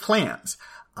do have plans.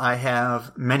 I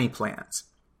have many plans.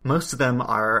 Most of them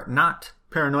are not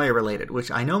paranoia related,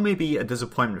 which I know may be a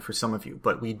disappointment for some of you,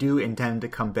 but we do intend to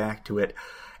come back to it,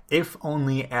 if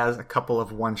only as a couple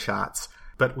of one-shots.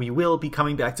 But we will be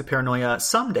coming back to paranoia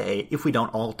someday if we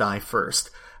don't all die first.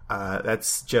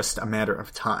 That's just a matter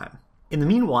of time. In the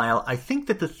meanwhile, I think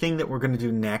that the thing that we're going to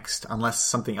do next, unless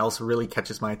something else really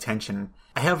catches my attention,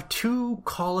 I have 2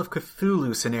 Call of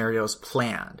Cthulhu scenarios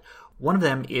planned. One of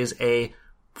them is a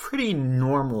pretty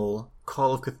normal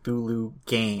Call of Cthulhu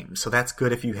game, so that's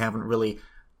good if you haven't really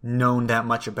known that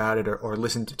much about it or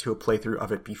listened to a playthrough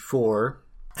of it before.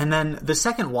 And then the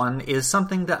second one is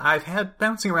something that I've had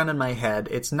bouncing around in my head.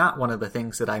 It's not one of the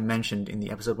things that I mentioned in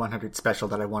the episode 100 special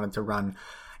that I wanted to run.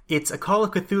 It's a Call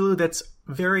of Cthulhu that's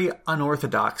very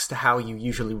unorthodox to how you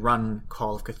usually run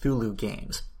Call of Cthulhu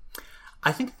games.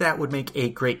 I think that would make a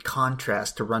great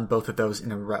contrast to run both of those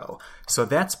in a row. So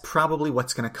that's probably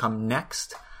what's going to come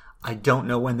next. I don't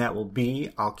know when that will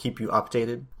be. I'll keep you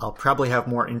updated. I'll probably have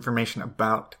more information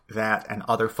about that and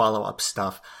other follow-up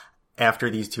stuff after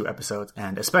these 2 episodes,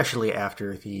 and especially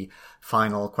after the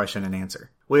final question and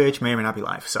answer, which may or may not be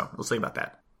live, so we'll see about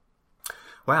that.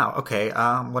 Wow, okay,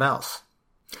 what else?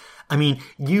 I mean,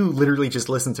 you literally just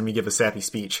listened to me give a sappy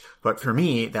speech, but for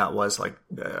me, that was like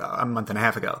a month and a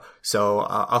half ago. So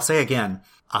I'll say again,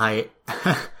 I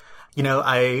You know,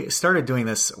 I started doing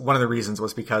this, one of the reasons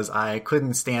was because I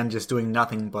couldn't stand just doing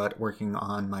nothing but working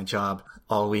on my job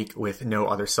all week with no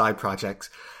other side projects.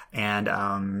 And,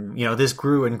 you know, this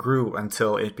grew and grew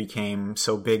until it became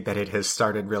so big that it has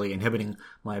started really inhibiting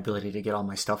my ability to get all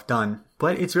my stuff done.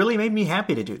 But it's really made me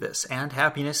happy to do this, and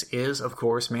happiness is, of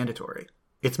course, mandatory.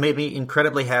 It's made me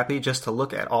incredibly happy just to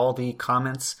look at all the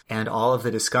comments and all of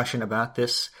the discussion about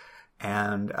this.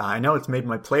 And I know it's made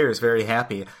my players very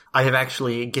happy. I have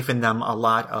actually given them a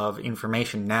lot of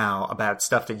information now about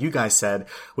stuff that you guys said,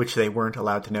 which they weren't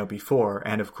allowed to know before.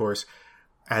 And of course,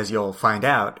 as you'll find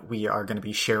out, we are going to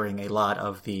be sharing a lot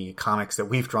of the comics that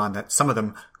we've drawn that some of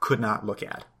them could not look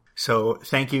at. So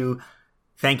thank you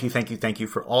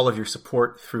for all of your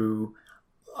support through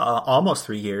almost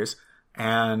 3 years.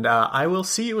 And I will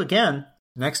see you again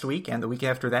next week and the week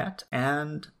after that,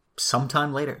 and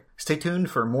sometime later. Stay tuned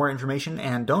for more information,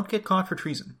 and don't get caught for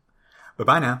treason.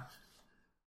 Bye-bye now.